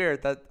 huh,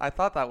 weird. That I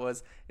thought that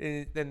was,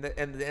 and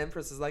the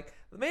empress is like,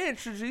 let me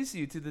introduce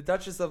you to the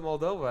Duchess of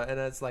Moldova, and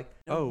it's like,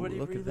 Nobody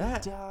look really at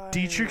that. died.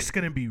 Dietrich's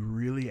gonna be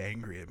really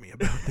angry at me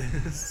about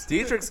this.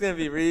 Dietrich's gonna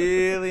be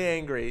really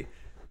angry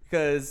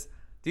because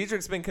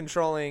Dietrich's been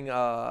controlling.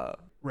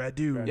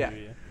 Radu. Yeah.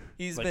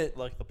 He's like, been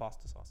like the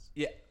pasta sauce.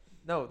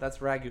 no, that's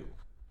Ragu.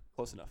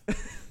 Close enough.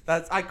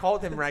 I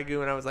called him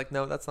Ragu, and I was like,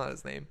 no, that's not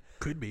his name.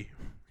 Could be.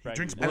 He Radu.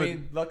 drinks I blood.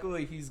 mean,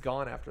 luckily he's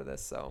gone after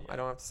this, so I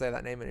don't have to say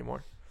that name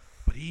anymore.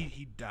 But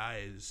he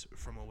dies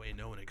from a way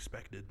no one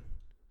expected.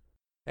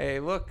 Hey,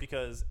 look.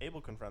 Because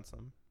Abel confronts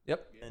him.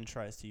 Yep. And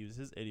tries to use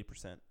his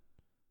 80%.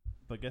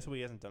 But guess what?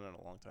 He hasn't done it in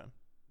a long time.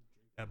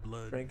 That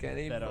blood. Drink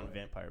any. Bet on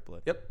vampire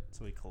blood. Yep.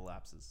 So he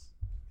collapses.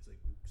 He's like,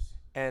 oops.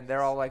 And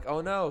they're all like,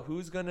 oh no,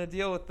 who's gonna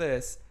deal with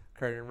this?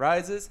 Curtain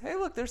rises. Hey,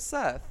 look, there's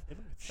Seth. Hey,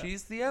 look, it's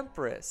She's the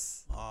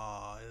empress.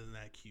 Aw, isn't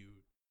that cute?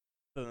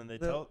 So then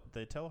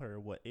they tell her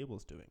what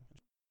Abel's doing.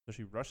 So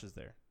she rushes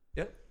there.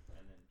 Yep.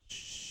 And then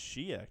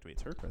she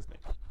activates her Kresnik.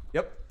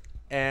 Yep.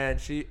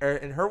 And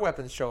and her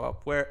weapons show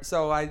up.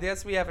 So I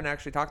guess we haven't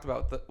actually talked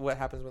about what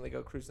happens when they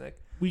go Kruznik.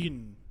 We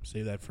can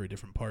save that for a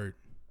different part.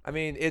 I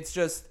mean, it's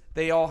just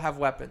they all have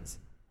weapons.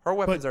 Her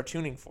weapons are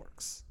tuning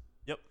forks.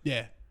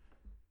 Yeah.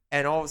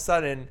 And all of a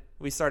sudden,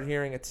 we start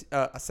hearing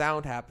a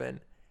sound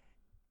happen,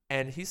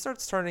 and he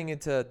starts turning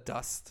into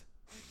dust.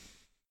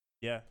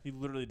 Yeah, he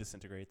literally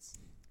disintegrates.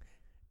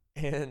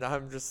 And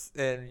I'm just,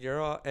 and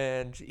you're,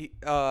 and he,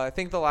 I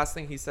think the last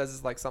thing he says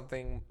is like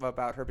something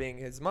about her being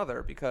his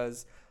mother,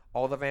 because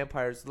all the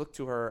vampires look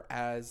to her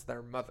as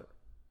their mother.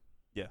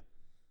 Yeah.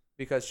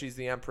 Because she's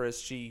the empress,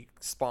 she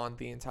spawned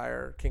the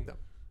entire kingdom.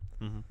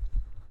 Mm-hmm.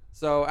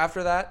 So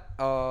after that,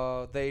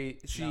 Now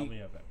she. we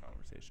have that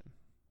conversation.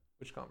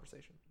 Which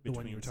conversation? The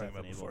one you were talking Seth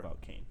about and Abel before.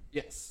 about Cain.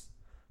 Yes.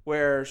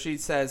 Where she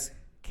says,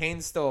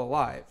 Cain's still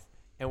alive.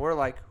 And we're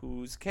like,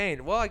 who's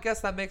Cain? Well, I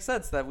guess that makes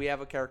sense that we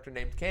have a character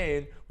named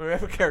Cain when we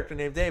have a character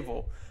named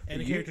Abel. And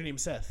a character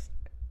named Seth.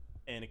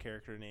 And a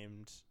character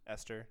named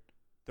Esther.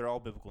 They're all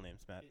biblical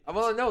names, Matt.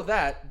 Well, I know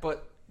that,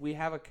 but we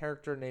have a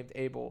character named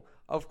Abel.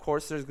 Of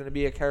course, there's going to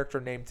be a character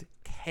named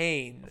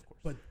Cain. Of course.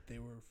 But they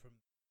were from...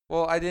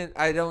 Well,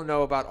 I don't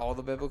know about all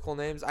the biblical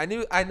names. I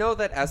know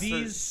that Esther.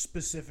 These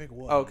specific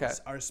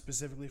ones are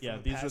specifically from Yeah,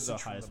 a these are passage the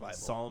from highest the ones.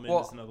 Bible. Solomon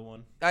Well, is another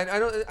one.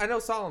 I know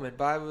Solomon,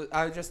 but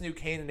I just knew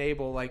Cain and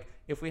Abel. Like,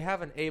 if we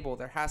have an Abel,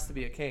 there has to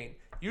be a Cain.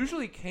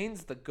 Usually,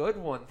 Cain's the good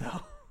one,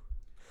 though,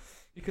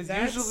 because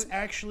That's usually.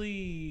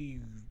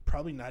 actually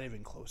probably not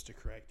even close to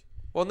correct.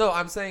 Well, no,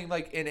 I'm saying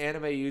like in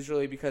anime,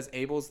 usually because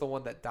Abel's the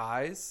one that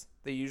dies,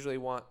 they usually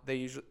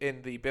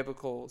in the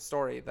biblical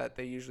story that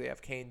they usually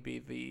have Cain be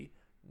the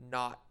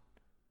not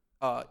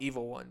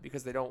evil one,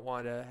 because they don't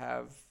want to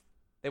have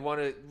they want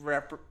to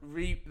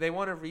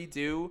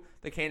redo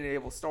the Cain and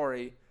Abel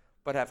story,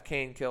 but have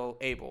Cain kill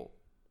Abel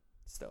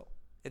still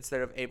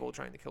instead of Abel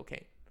trying to kill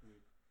Cain.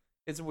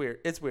 It's weird.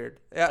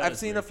 I've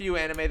seen a few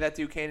anime that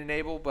do Cain and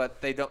Abel,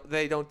 but they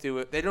don't do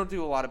it. They don't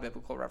do a lot of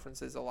biblical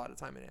references a lot of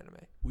time in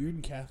anime. Weird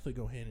and Catholic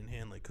go hand in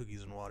hand like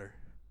cookies and water.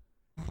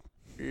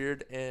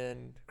 Weird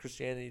and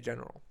Christianity in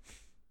general.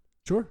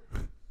 Sure.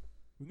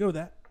 We know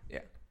that.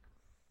 Yeah.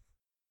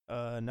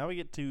 Now we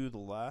get to the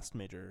last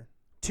major.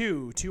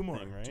 Two more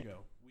Thing, right? to go.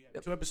 We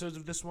have 2 episodes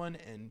of this one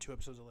and 2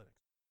 episodes of Linux.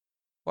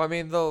 Well, I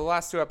mean, the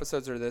last 2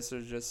 episodes are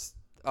just,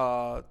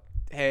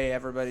 hey,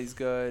 everybody's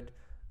good.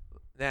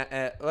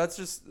 Let's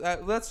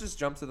just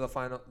jump to the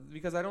final,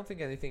 because I don't think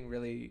anything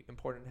really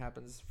important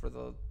happens for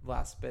the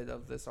last bit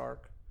of this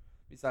arc,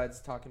 besides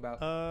talking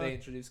about they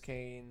introduce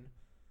Cain.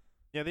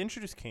 Yeah, they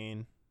introduced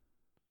Cain.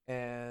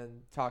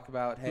 And talk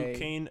about Who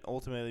Cain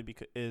ultimately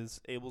is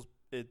Abel's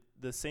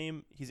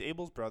he's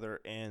Abel's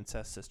brother and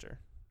Seth's sister.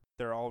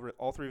 They're all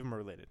 3 of them are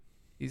related.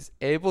 He's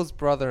Abel's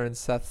brother and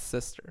Seth's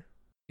sister.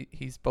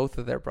 He's both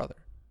of their brother.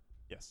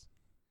 Yes.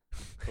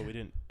 But we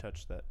didn't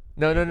touch that.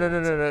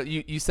 No.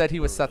 You said he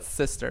was Seth's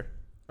sister.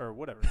 Or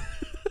whatever.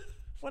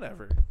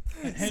 Whatever.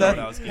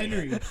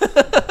 Henry,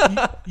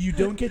 you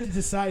don't get to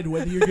decide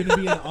whether you're going to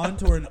be an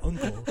aunt or an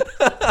uncle.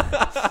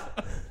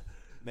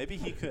 Maybe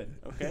he could,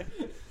 okay?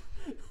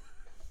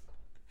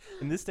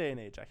 In this day and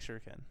age, I sure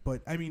can.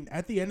 But, I mean,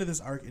 at the end of this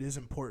arc, it is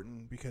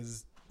important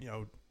because,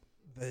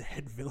 the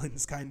head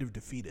villain's kind of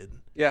defeated.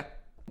 Yeah.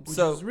 Which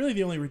is really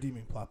the only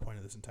redeeming plot point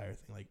of this entire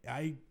thing. Like,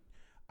 I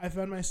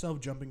found myself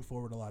jumping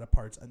forward a lot of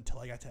parts until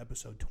I got to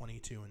episode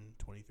 22 and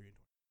 23.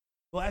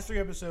 The last 3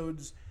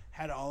 episodes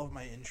had all of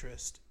my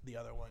interest. The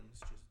other ones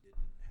just didn't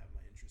have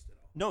my interest at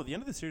all. No, the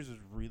end of the series was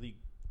really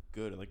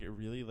good. Like, it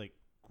really,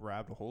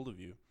 grabbed a hold of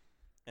you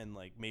and,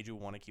 made you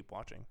want to keep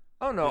watching.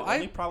 Oh, no. The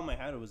only problem I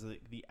had was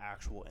the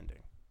actual ending.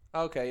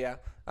 Okay, yeah.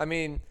 I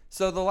mean,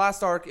 so the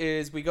last arc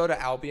is we go to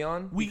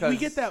Albion. We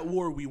get that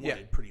war we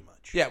wanted, pretty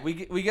much. Yeah,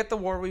 we get the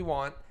war we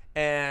want,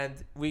 and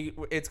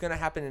it's going to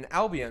happen in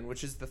Albion,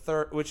 which is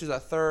a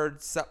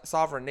third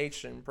sovereign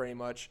nation, pretty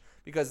much,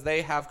 because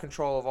they have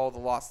control of all the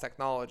lost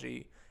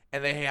technology,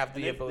 and they have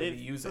the ability to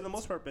use it. For the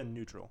most part, been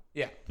neutral.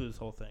 Yeah. Through this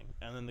whole thing,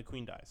 and then the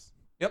queen dies.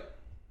 Yep.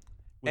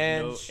 With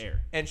no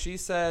heir. And she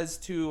says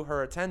to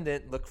her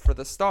attendant, "Look for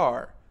the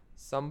star."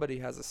 Somebody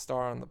has a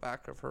star on the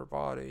back of her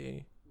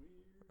body.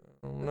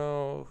 I don't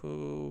know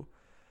who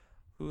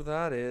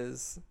that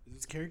is. Is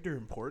this character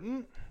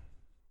important?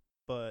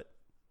 But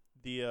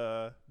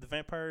the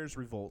vampires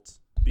revolt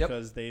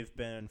because they've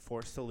been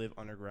forced to live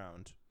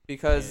underground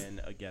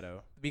in a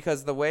ghetto.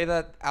 Because the way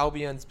that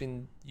Albion's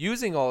been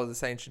using all of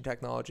this ancient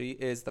technology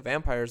is the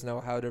vampires know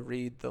how to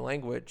read the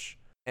language,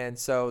 and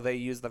so they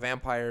use the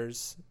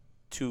vampires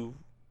to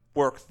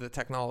work the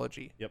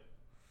technology. Yep.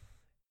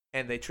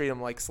 And they treat them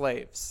like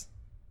slaves.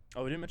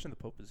 Oh, we didn't mention the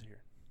Pope is here.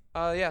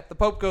 Yeah, the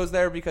Pope goes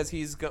there because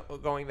he's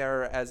going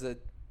there as to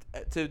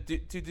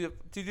do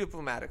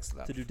diplomatic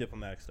stuff. To do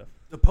diplomatic stuff.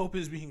 The Pope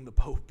is being the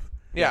Pope.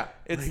 Yeah,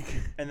 it's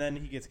and then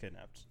he gets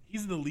kidnapped.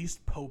 He's the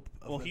least Pope.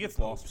 Well, he gets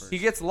lost first. He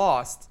gets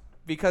lost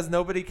because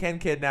nobody can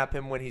kidnap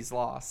him when he's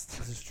lost.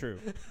 This is true.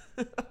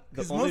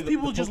 Because most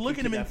people just look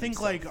at him and think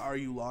like, "Are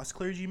you lost,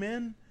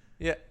 clergyman?"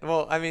 Yeah.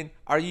 Well, I mean,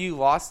 are you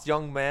lost,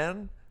 young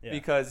man? Yeah.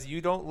 Because you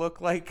don't look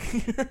like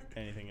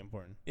anything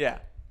important. Yeah.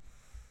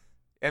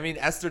 I mean,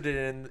 Esther did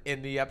it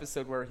in the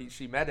episode where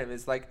she met him.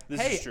 Is like,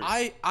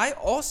 hey, I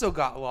also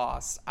got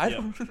lost. I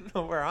don't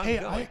know where I'm going.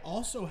 Hey, I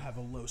also have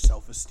a low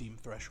self-esteem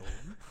threshold.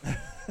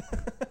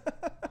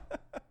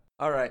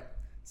 All right.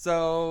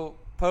 So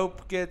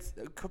Pope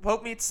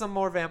meets some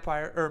more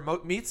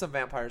meets some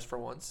vampires for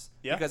once.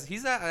 Yeah. Because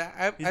he's not.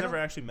 He's never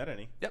actually met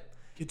any. Yep.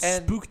 Gets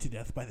And- spooked to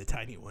death by the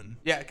tiny one.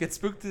 Yeah, gets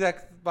spooked to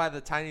death by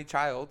the tiny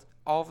child.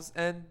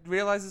 And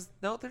realizes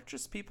no, they're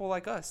just people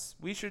like us.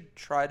 We should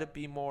try to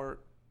be more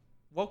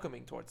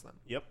welcoming towards them.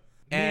 Yep.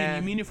 Man, you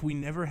And- mean if we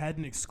never had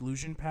an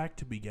exclusion pact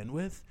to begin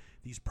with,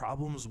 these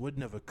problems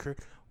wouldn't have occurred?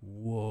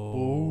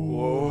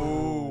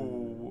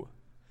 Whoa.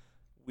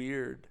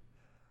 Weird.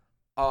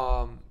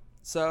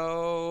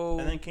 So.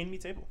 And then Cain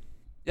meets Abel.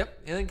 Yep.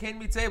 And then Cain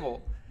meets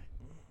Abel.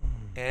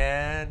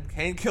 And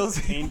Cain kills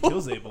Cain Abel.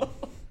 kills Abel.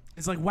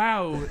 It's like,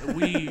 wow,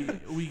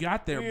 we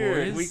got there,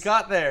 Weird. boys. We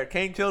got there.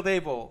 Cain killed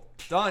Abel.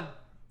 Done.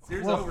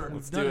 Series Whoa, over.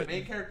 we've done it.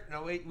 Main character.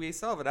 No, wait. We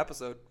still have an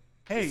episode.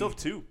 Hey, We still have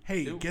 2.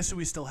 hey, Two. guess who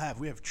we still have?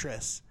 We have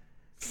Triss.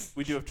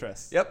 We do have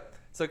Tress. Yep.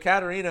 So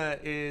Katarina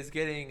is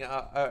getting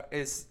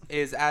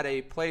is at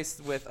a place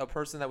with a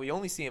person that we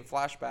only see in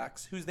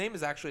flashbacks, whose name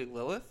is actually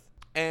Lilith,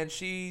 and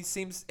she's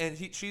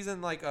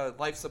in like a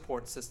life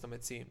support system,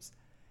 it seems,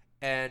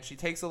 and she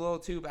takes a little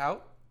tube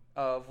out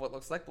of what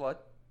looks like blood,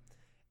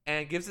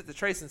 and gives it to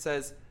Trace and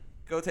says,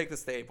 "Go take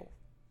this to Abel,"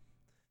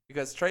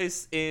 because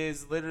Trace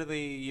is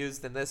literally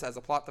used in this as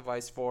a plot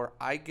device for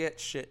I get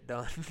shit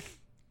done.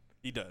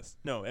 He does.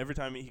 No, every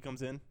time he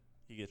comes in,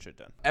 he gets shit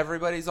done.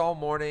 Everybody's all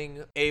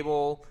mourning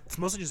Abel. It's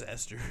mostly just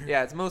Esther.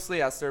 Yeah, it's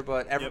mostly Esther,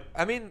 but Yep.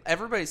 I mean,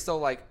 everybody's still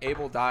like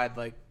Abel died,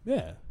 like,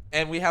 Yeah.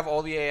 and we have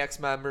all the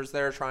AX members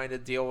there trying to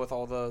deal with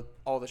all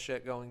the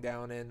shit going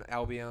down in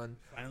Albion.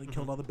 Finally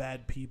killed all the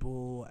bad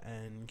people,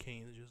 and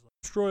Cain is just like,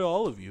 destroy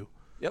all of you.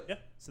 Yeah.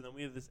 So then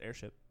we have this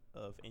airship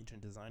of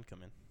ancient design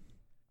come in.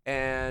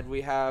 And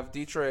we have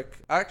Dietrich.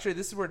 Actually,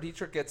 this is where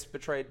Dietrich gets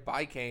betrayed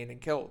by Cain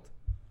and killed.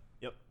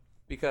 Yep.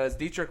 Because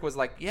Dietrich was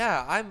like,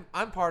 "Yeah,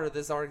 I'm part of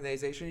this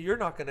organization. You're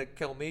not gonna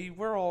kill me.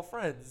 We're all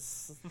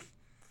friends."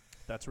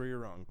 That's where you're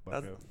wrong,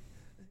 Bucko.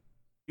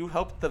 You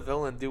helped the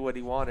villain do what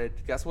he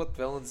wanted. Guess what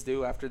villains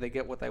do after they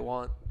get what they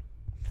want?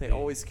 They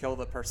always kill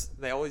the person.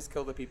 They always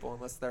kill the people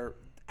unless they're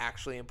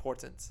actually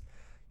important.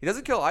 He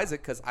doesn't kill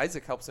Isaac because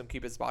Isaac helps him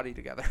keep his body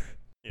together.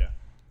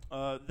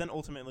 Yeah. Then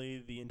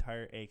ultimately, the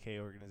entire AK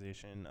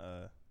organization,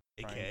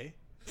 AK?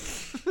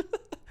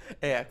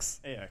 AX.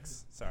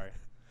 AX, sorry.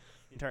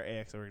 The entire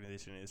AX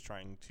organization is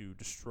trying to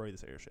destroy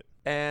this airship.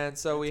 And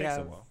so we takes a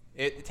have while.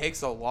 it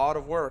takes a lot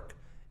of work,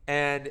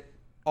 and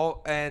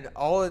all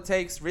it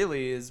takes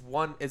really is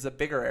a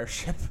bigger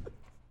airship.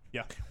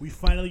 Yeah. We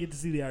finally get to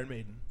see the Iron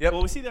Maiden. Yep.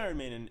 Well, we see the Iron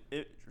Maiden.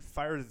 It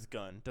fires its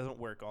gun, doesn't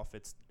work off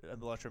its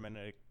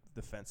electromagnetic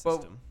defense But,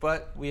 system.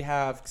 but we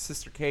have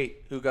Sister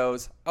Kate who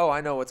goes, "Oh, I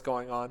know what's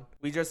going on.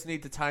 We just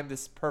need to time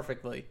this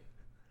perfectly.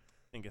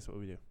 And guess what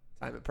we do?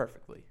 Time it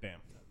perfectly. Bam.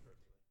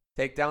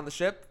 Take down the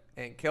ship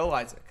and kill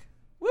Isaac."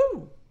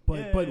 Woo!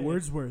 But Yay.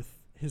 Wordsworth,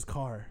 his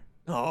car,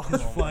 Oh,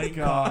 his flying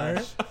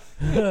car,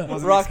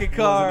 rocket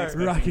car.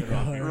 Rocket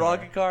car.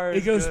 Rocket car. it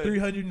is goes good.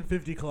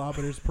 350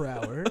 kilometers per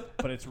hour,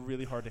 But it's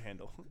really hard to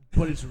handle.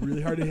 but it's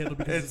really hard to handle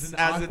because it's It's an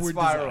as it awkward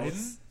spirals.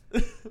 design.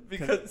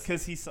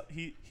 Because he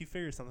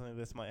figures something like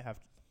this might have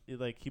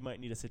like he might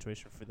need a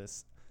situation for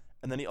this,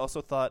 and then he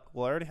also thought,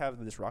 well, I already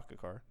have this rocket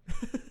car.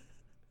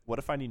 What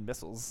if I need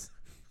missiles?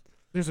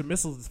 There's a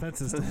missile defense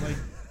system. Like,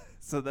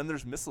 So then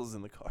there's missiles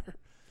in the car,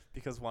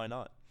 because why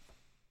not?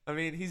 I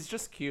mean, he's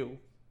just Q.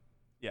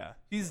 Yeah.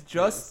 He's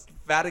just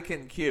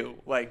Vatican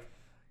Q. Like,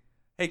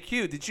 hey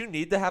Q, did you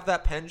need to have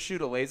that pen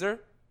shoot a laser?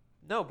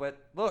 No, but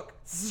look.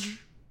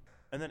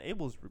 And then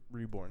Abel's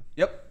reborn.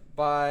 Yep,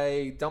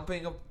 by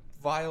dumping a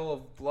vial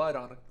of blood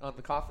on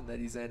the coffin that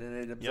he's in and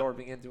it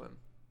absorbing into him.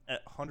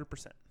 At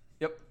 100%.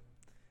 Yep.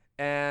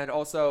 And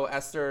also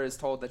Esther is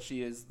told that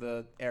she is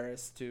the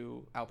heiress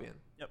to Albion.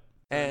 Yep.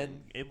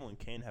 And Abel and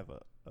Cain have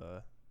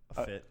a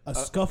fit. a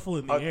scuffle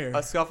in the air.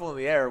 A scuffle in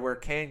the air where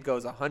Cain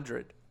goes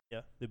 100.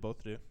 Yeah, they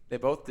both do. They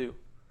both do.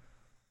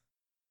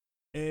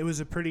 It was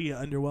a pretty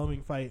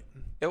underwhelming fight.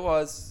 It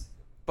was,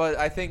 but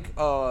I think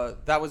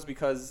that was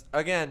because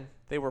again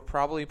they were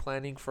probably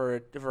planning for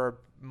a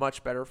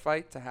much better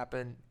fight to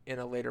happen in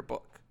a later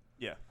book.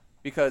 Yeah.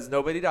 Because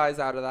nobody dies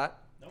out of that.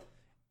 Nope.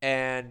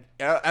 And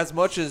as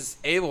much as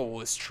Abel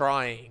was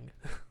trying,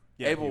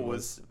 Yeah, Abel he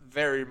was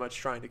very much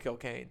trying to kill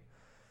Cain.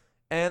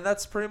 And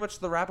that's pretty much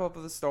the wrap up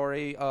of the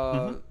story.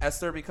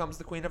 Esther becomes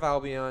the queen of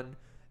Albion,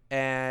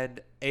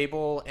 and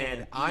Abel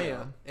and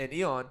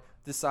Eon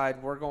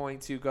decide we're going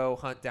to go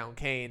hunt down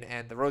Cain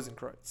and the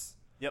Rosencreutz.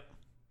 Yep.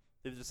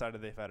 They've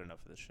decided they've had enough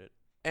of this shit.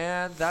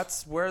 And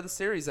that's where the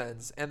series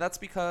ends. And that's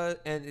because,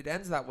 and it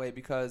ends that way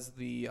because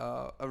the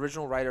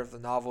original writer of the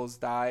novels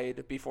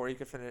died before he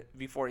could finish,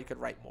 before he could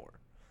write more.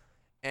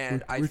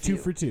 And We're 2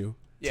 for 2.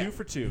 Yeah. 2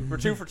 for 2. We're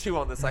 2 for 2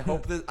 on this. I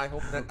hope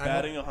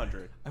Batting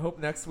 100. I hope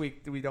next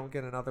week we don't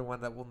get another one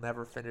that will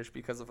never finish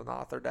because of an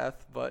author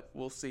death, but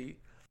we'll see.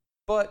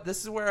 But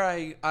this is where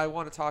I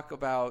want to talk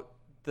about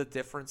the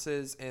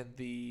differences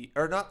in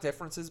or not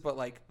differences, but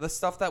like the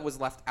stuff that was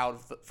left out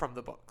of from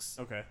the books.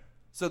 Okay.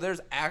 So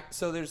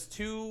there's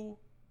 2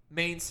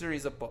 main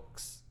series of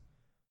books.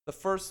 The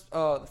first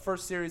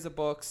series of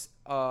books,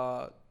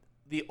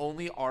 the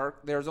only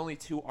arc. There's only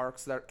 2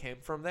 arcs that came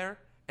from there,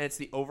 and it's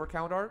the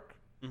Overcount arc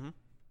Mm-hmm.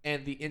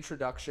 and the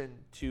introduction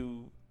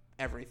to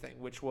everything,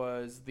 which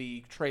was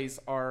the Trace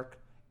arc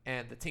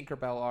and the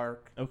Tinkerbell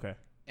arc Okay.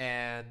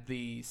 and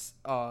the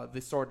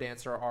Sword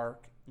Dancer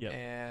arc Yep.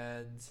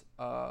 and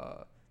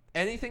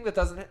anything that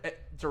doesn't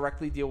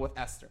directly deal with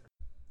Esther,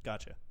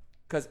 Gotcha.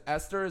 because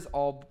Esther is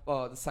all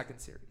the second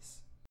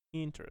series.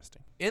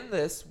 Interesting. In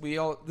this,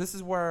 this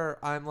is where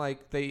I'm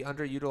like, they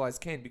underutilize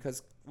Kane,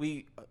 because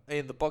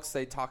in the books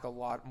they talk a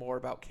lot more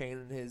about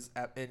Kane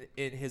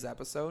in his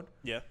episode,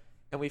 Yeah.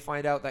 and we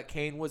find out that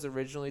Kane was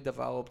originally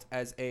developed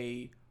as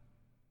a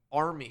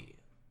army,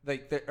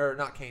 or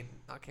not Kane,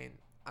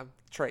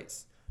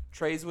 Trace.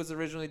 Trace was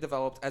originally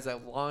developed as a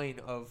line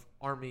of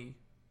army,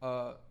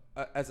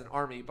 as an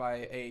army by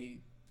a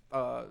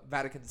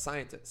Vatican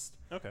scientist,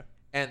 Okay.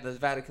 and the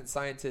Vatican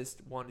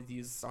scientist wanted to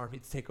use this army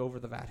to take over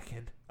the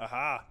Vatican.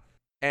 Aha.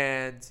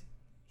 And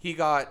he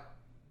got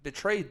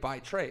betrayed by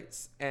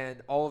Trace,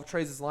 and all of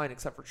Trace's line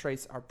except for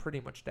Trace are pretty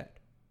much dead.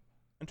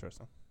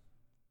 Interesting.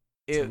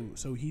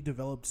 So he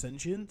developed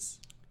sentience?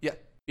 Yeah,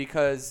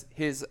 because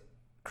his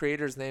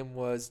creator's name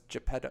was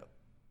Geppetto.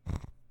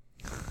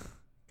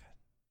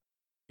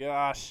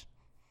 Gosh.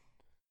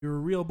 You're a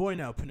real boy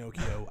now,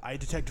 Pinocchio. I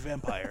detect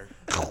vampire.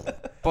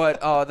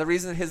 But the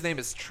reason his name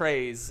is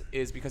Trace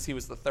is because he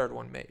was the third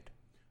one made.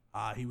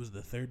 He was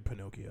the third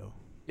Pinocchio.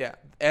 Yeah,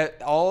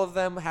 all of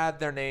them had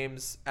their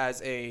names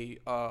as a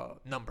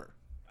number.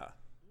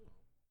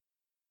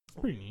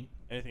 Pretty neat.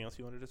 Anything else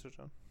you wanted to touch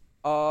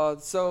on?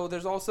 So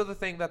there's also the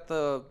thing that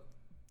the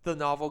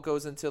novel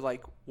goes into,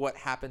 like, what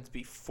happens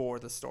before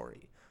the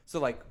story. So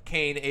like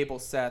Cain, Abel,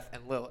 Seth,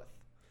 and Lilith.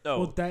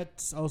 Oh, Well,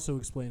 that's also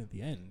explained at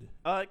the end.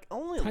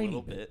 only a Tiny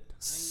little bit.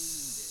 bit.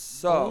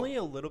 So Only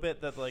a little bit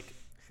that like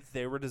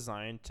they were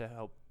designed to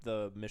help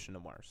the mission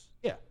to Mars.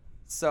 Yeah.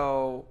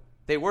 So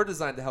they were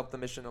designed to help the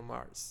mission on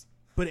Mars.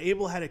 But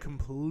Abel had a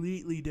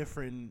completely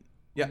different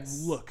Yes.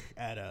 look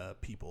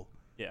at people.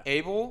 Yeah.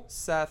 Abel,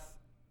 Seth,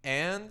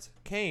 and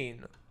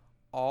Cain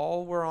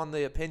all were on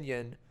the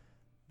opinion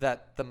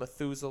that the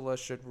Methuselah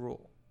should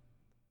rule.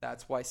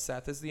 That's why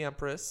Seth is the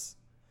Empress,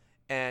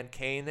 and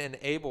Cain and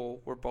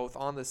Abel were both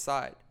on this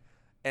side.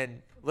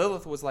 And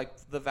Lilith was like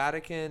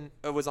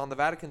was on the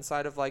Vatican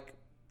side of, like,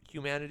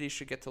 humanity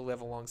should get to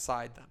live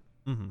alongside them.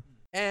 Mm-hmm.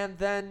 And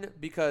then,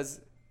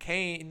 because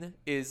Cain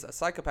is a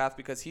psychopath,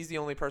 because he's the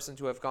only person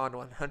to have gone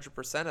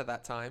 100% of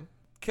that time,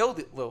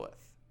 killed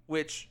Lilith,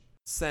 which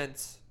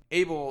sent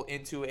Abel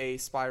into a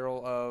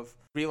spiral of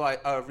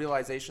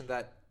realization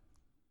that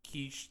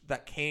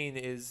that Cain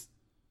is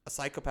a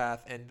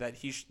psychopath, and that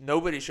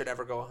nobody should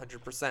ever go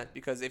 100%,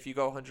 because if you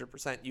go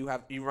 100%,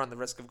 you run the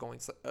risk of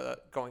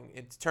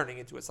turning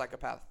into a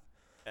psychopath.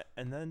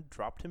 And then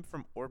dropped him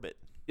from orbit.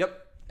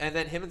 Yep. And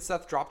then him and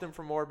Seth dropped him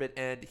from orbit,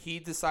 and he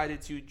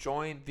decided to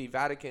join the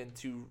Vatican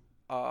to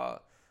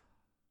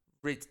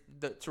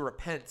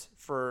repent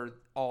for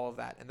all of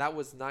that, and that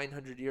was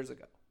 900 years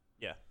ago.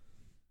 Yeah.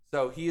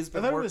 So he has I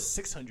been. thought it was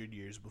 600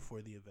 years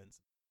before the events.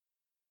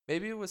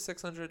 Maybe it was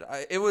 600.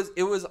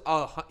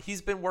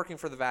 He's been working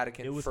for the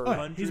Vatican It was for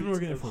hundreds he's been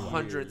working there for a while.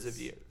 hundreds of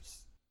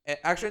years.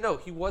 Actually, no,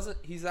 he wasn't.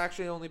 He's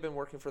actually only been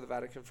working for the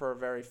Vatican for a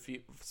very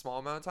small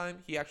amount of time.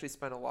 He actually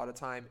spent a lot of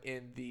time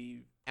in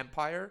the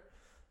Empire,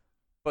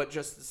 but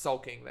just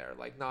sulking there,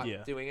 like not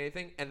doing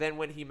anything. And then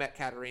when he met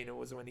Katerina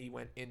was when he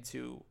went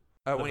into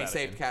he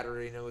saved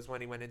Katerina was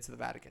when he went into the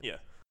Vatican. Yeah.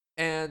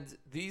 And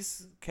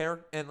these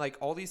like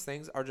all these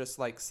things are just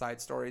like side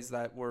stories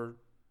that were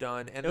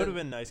done. And It would have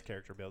been nice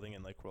character building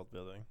and like world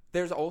building.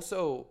 there's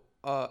also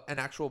an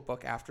actual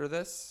book after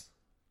this,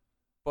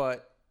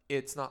 but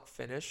it's not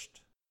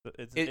finished. But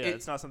it's It-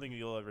 it's not something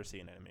you'll ever see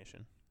in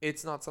animation.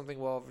 It's not something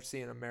we'll ever see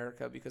in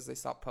America because they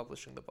stopped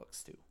publishing the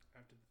books too.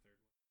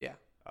 Yeah.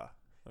 Okay.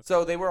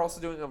 So they were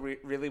also doing a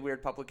really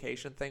weird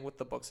publication thing with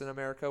the books in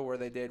America, where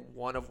they did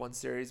one of one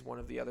series, one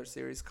of the other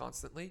series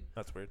constantly.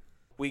 That's weird.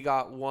 We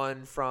got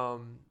one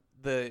from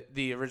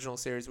the original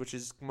series, which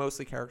is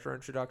mostly character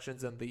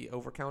introductions and the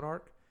Overcount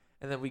arc,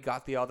 and then we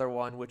got the other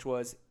one, which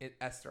was an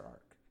Esther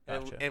arc,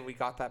 Gotcha. and we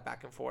got that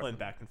back and forth. Going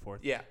back and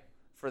forth. Yeah,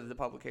 for the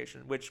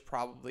publication, which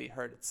probably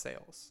hurt its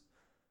sales.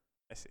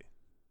 I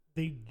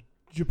see.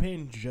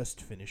 Japan just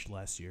finished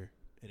last year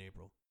in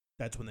April.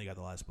 That's when they got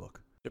the last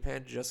book.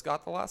 Japan just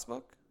got the last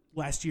book?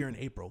 Last year in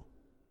April.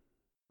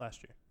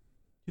 Last year.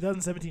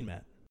 2017,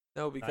 Matt.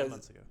 No, 9 because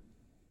months ago.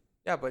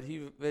 yeah, but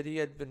he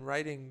had been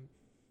writing.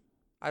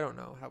 I don't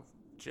know how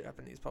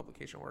Japanese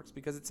publication works,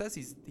 because it says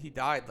he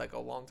died like a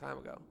long time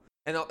ago.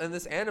 And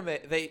this anime,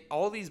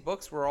 all these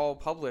books were all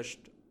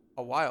published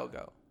a while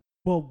ago.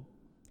 Well,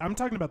 I'm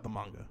talking about the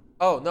manga.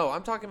 Oh no,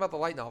 I'm talking about the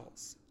light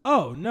novels.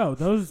 Oh, no,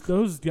 those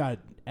got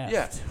effed.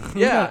 Yeah. Those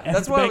Yeah, got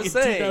that's effed what I back was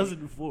in saying.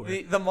 2004.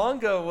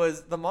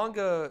 The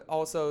manga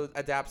also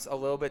adapts a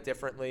little bit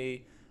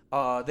differently.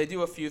 They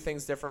do a few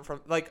things different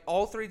from, like,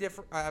 all 3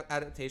 different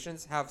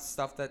adaptations have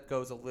stuff that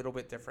goes a little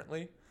bit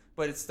differently,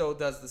 but it still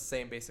does the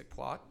same basic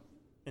plot.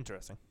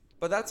 Interesting.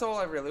 But that's all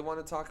I really want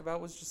to talk about,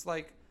 was just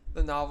like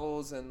the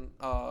novels and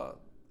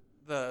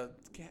the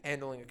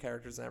handling of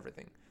characters and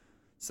everything.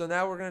 So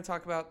now we're going to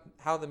talk about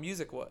how the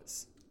music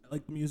was. I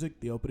like the music.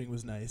 The opening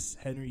was nice.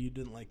 Henry, you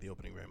didn't like the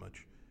opening very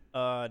much.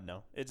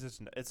 No,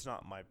 it's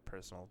not my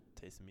personal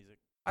taste in music.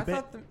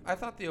 I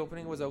thought the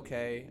opening was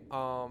okay.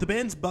 The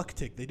band's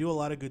Bucktick. They do a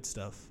lot of good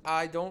stuff.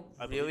 I don't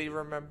really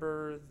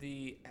remember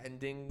the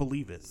ending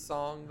Believe it.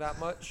 song that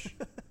much.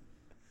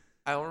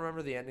 I don't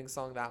remember the ending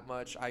song that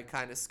much. I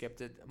kind of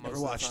skipped it most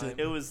Never watched of the time.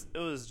 It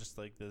was just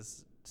like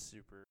this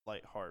super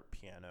light heart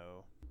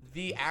piano.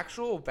 The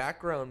actual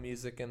background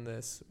music in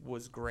this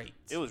was great.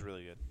 It was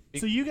really good.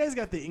 So you guys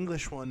got the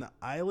English one.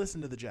 I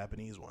listened to the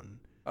Japanese one.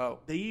 Oh,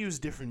 They use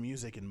different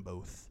music in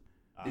both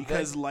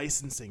because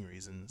licensing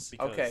reasons.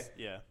 Because, Okay.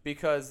 Yeah.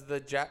 because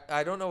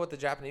I don't know what the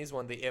Japanese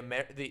one,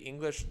 the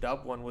English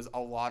dub one was a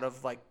lot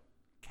of like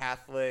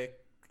Catholic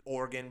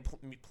organ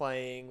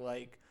playing,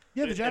 like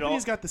Yeah, the It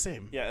Japanese all- got the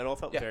same. Yeah, it all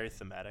felt Yeah. very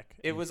thematic.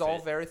 it and was all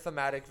fit. very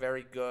thematic,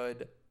 very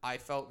good. I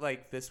felt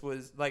like this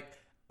was like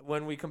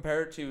when we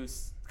compare it to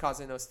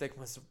Kaze no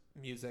Stigma's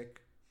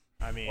music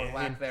I mean, or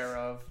lack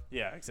thereof.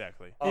 yeah,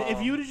 exactly.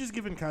 If you would have just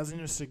given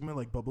Kazuno Sigma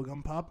like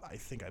bubblegum pop, I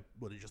think I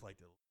would have just liked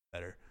it a little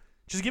better.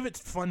 Just give it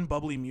fun,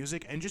 bubbly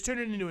music and just turn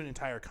it into an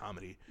entire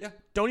comedy. Yeah.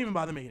 Don't even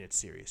bother making it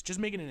serious. Just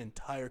make it an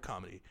entire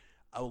comedy.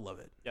 I will love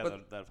it. Yeah,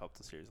 But- that helped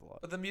the series a lot.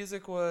 But the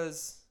music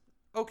was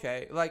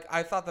okay. Like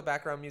I thought the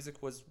background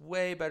music was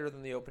way better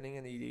than the opening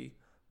in ED,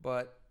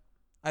 but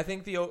I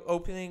think the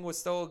opening was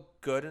still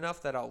good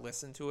enough that I'll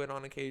listen to it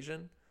on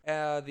occasion.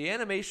 The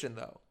animation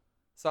though.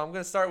 So I'm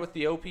gonna start with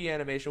the OP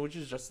animation, which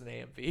is just an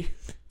AMV.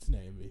 It's an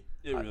AMV.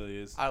 It really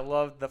is. I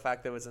loved the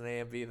fact that it was an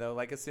AMV though.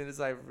 Like as soon as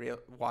I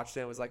watched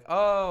it, it was like,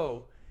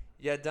 oh,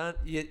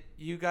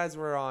 you guys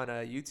were on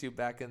YouTube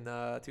back in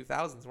the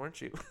 2000s,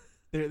 weren't you?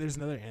 There's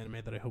another anime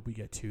that I hope we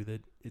get to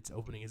that its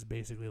opening is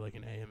basically like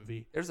an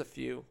AMV. There's a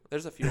few on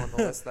the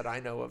list that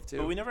I know of too.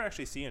 But we never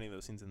actually see any of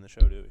those scenes in the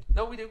show, do we?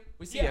 No, we do.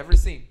 We see Yeah. every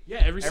scene. Yeah,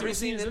 every Every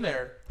scene in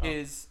there Oh.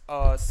 is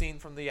a scene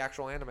from the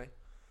actual anime.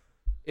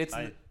 It's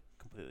I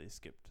completely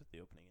skipped the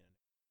opening.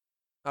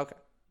 okay.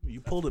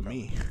 You pulled at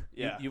me.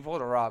 Yeah. You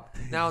pulled a Rob.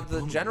 Now the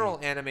pulled general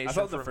I animation.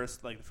 felt for the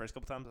first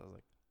couple times I was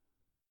like,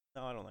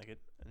 no, I don't like it,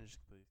 and just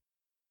completely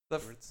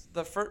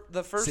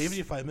the first. Saved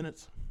you 5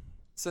 minutes.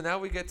 So now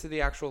we get to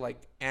the actual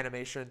like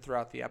animation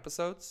throughout the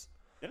episodes.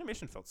 the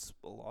animation felt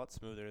a lot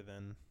smoother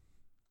than.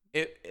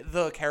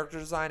 The character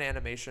design,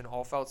 animation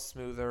all felt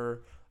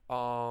smoother.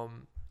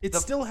 It The-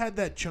 still had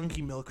that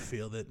chunky milk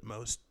feel that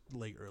most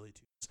like early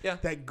 2000s. Yeah.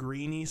 That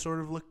greeny sort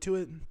of look to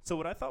it. So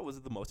what I thought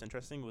was the most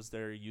interesting was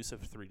their use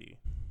of 3D.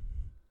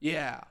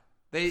 Yeah,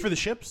 For the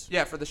ships?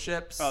 yeah for the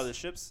ships. Oh, the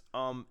ships.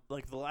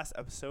 Like the last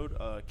episode,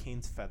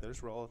 Kane's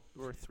feathers were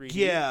 3D.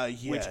 Yeah,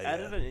 Which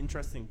added an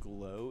interesting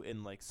glow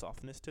and like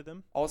softness to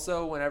them.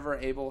 Also, whenever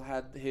Abel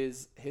had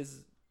his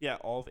Yeah,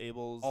 all of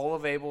Abel's. all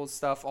of Abel's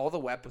stuff, all the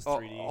weapons, Was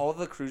 3D. all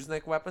the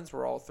Cruisnik weapons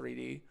were all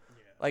 3D.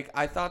 Like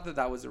I thought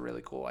that was a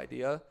really cool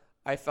idea.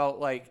 I felt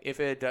like if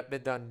it had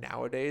been done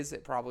nowadays,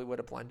 it probably would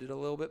have blended a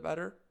little bit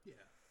better. Yeah.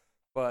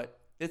 But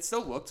it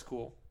still looked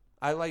cool.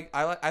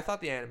 I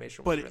thought the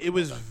animation was But really it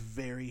was well done.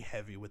 very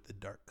heavy with the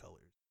dark colors.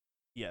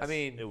 Yes, I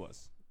mean- it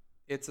was.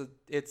 It's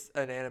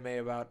an anime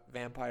about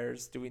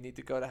vampires. Do we need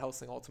to go to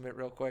Hellsing Ultimate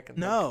real quick and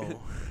No.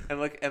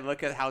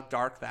 look at how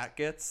dark that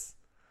gets?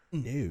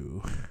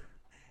 No.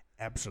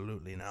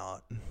 Absolutely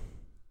not.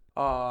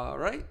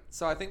 Right.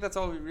 So I think that's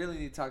all we really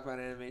need to talk about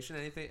animation.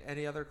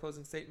 Any other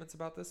closing statements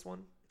about this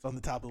one? It's on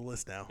the top of the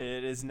list now.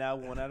 It is now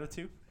 1 out of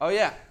 2. Oh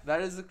yeah,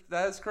 that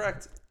is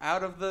correct.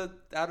 Out of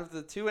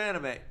the two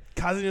anime,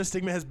 Kazuno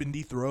Stigma has been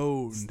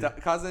dethroned.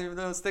 Kaze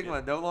no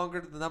Stigma no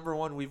longer the number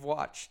one we've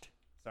watched.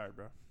 Sorry,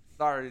 bro.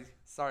 Sorry,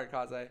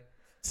 Kaze.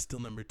 Still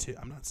number 2.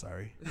 I'm not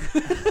sorry.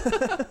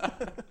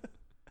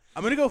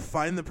 I'm going to go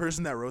find the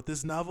person that wrote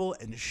this novel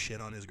and shit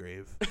on his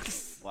grave.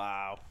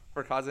 Wow.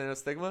 For Kaze no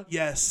Stigma.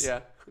 Yes. Yeah.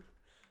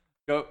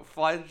 Go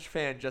fly to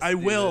Japan. Just I to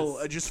do will.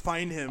 this. Just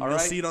find him. All You'll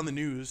right. see it on the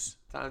news.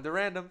 Time to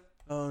random.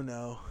 Oh,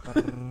 no.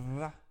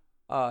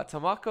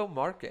 Tamako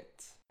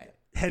Market.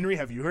 Henry,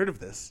 have you heard of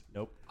this?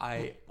 Nope.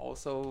 I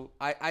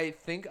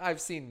think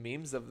I've seen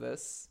memes of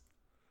this,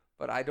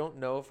 but I don't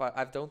know if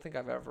I don't think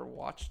I've ever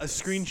watched A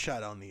this.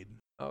 screenshot I'll need.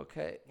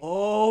 Okay.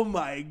 Oh,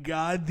 my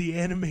God. The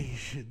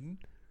animation.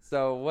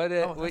 So what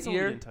that's what why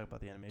year? We didn't talk about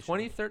the animation.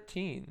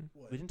 2013.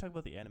 We didn't talk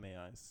about the anime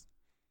eyes.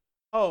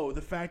 Oh,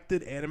 the fact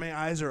that anime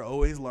eyes are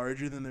always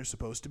larger than they're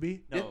supposed to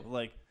be? No, Yeah.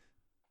 like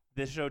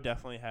this show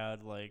definitely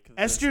had like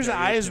the Esther's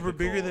eyes were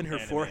bigger stereotypical than her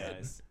anime forehead.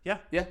 eyes. Yeah.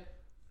 Yeah.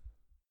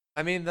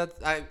 I mean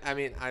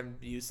I'm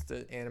used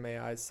to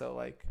anime eyes, so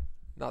like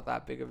not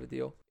that big of a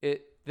deal.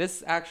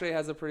 This actually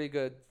has a pretty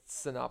good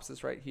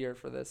synopsis right here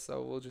for this,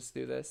 so we'll just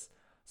do this.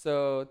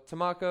 So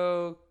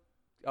Tamako,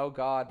 oh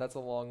god, that's a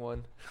long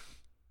one.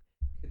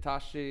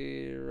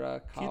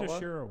 Kitashirakawa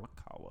Kitashiro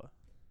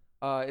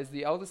Wakawa. is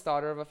the eldest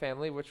daughter of a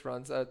family which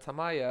runs a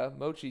Tamaya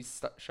mochi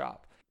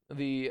shop, in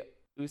the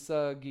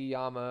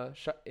Usagiyama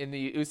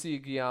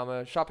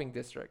shopping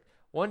district.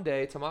 One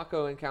day,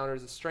 Tamako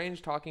encounters a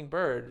strange talking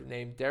bird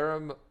named Dara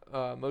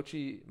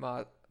Mochi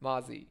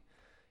Mazi,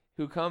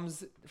 who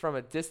comes from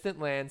a distant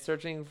land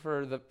searching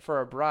for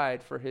a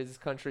bride for his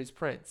country's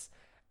prince.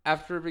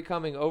 After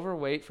becoming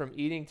overweight from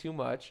eating too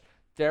much,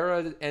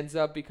 Dara ends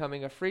up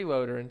becoming a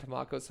freeloader in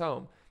Tamako's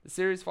home. The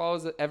series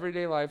follows the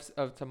everyday lives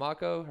of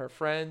Tamako, her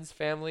friends,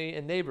 family,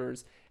 and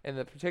neighbors, and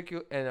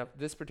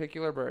this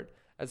particular bird,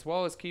 as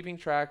well as keeping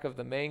track of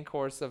the main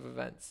course of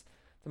events.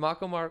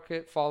 Tamako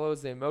Market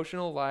follows the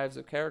emotional lives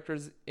of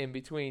characters in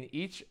between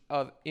each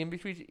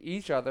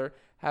other,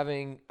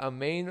 having a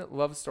main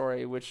love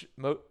story, which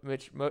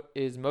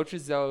is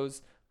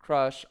Mochizo's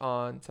crush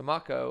on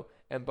Tamako,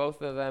 and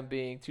both of them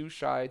being too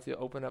shy to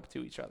open up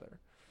to each other.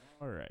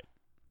 All right.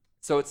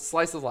 So it's a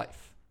slice of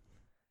life,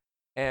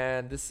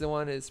 and this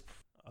one is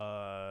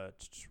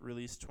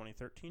released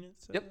 2013. It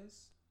says. Yep.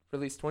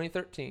 Released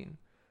 2013.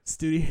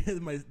 This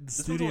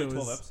one's only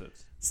 12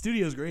 episodes.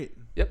 Studio's great.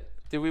 Yep.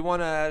 Do we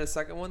want to add a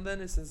second one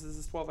then, since this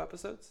is 12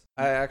 episodes?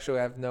 I actually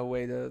have no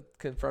way to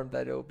confirm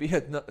that it'll be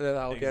that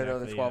I'll get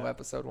another 12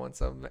 episode one.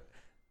 So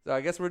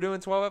I guess we're doing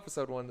 12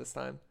 episode one this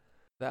time.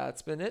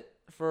 That's been it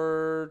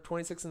for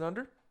 26 and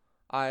under.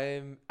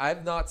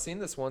 I've not seen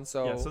this one,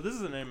 so yeah. So this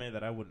is an anime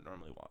that I wouldn't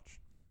normally watch.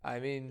 I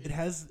mean,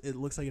 it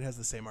looks like it has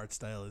the same art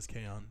style as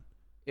K-On!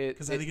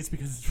 Because I think it's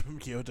because it's from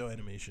Kyoto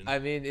Animation. I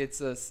mean,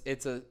 it's a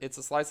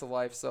slice of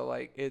life. So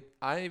like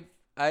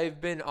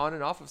I've been on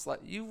and off of slice.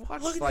 You've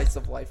watched Slice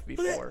of Life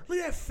before. Look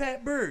at that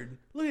fat bird.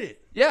 Look at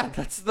it. Yeah,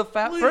 that's the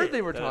fat bird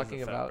they were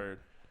talking about. Bird.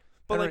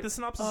 But like the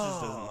synopsis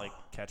just doesn't like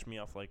catch me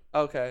off like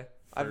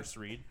first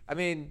read. I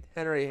mean,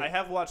 Henry, I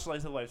have watched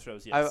Slice of Life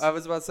shows. Yes. I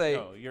was about to say,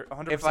 no, you're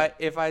 100%.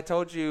 If I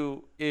told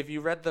you, if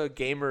you read the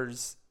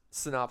Gamers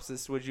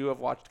synopsis, would you have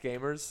watched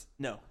Gamers?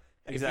 No.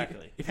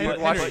 Exactly.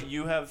 But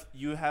you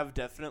have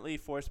definitely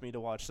forced me to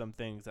watch some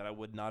things that I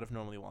would not have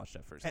normally watched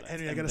at first.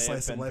 Henry, I got a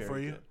slice of life for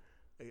you.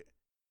 Good.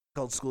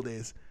 Called School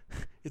Days.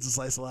 It's a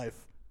slice of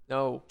life.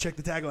 No. Check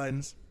the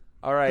taglines.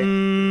 All right.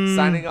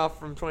 Signing off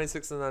from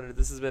 26 and under.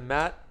 This has been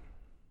Matt.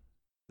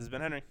 This has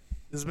been Henry.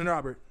 This has been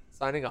Robert.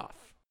 Signing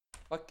off.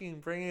 Fucking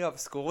bringing up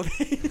School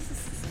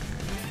Days.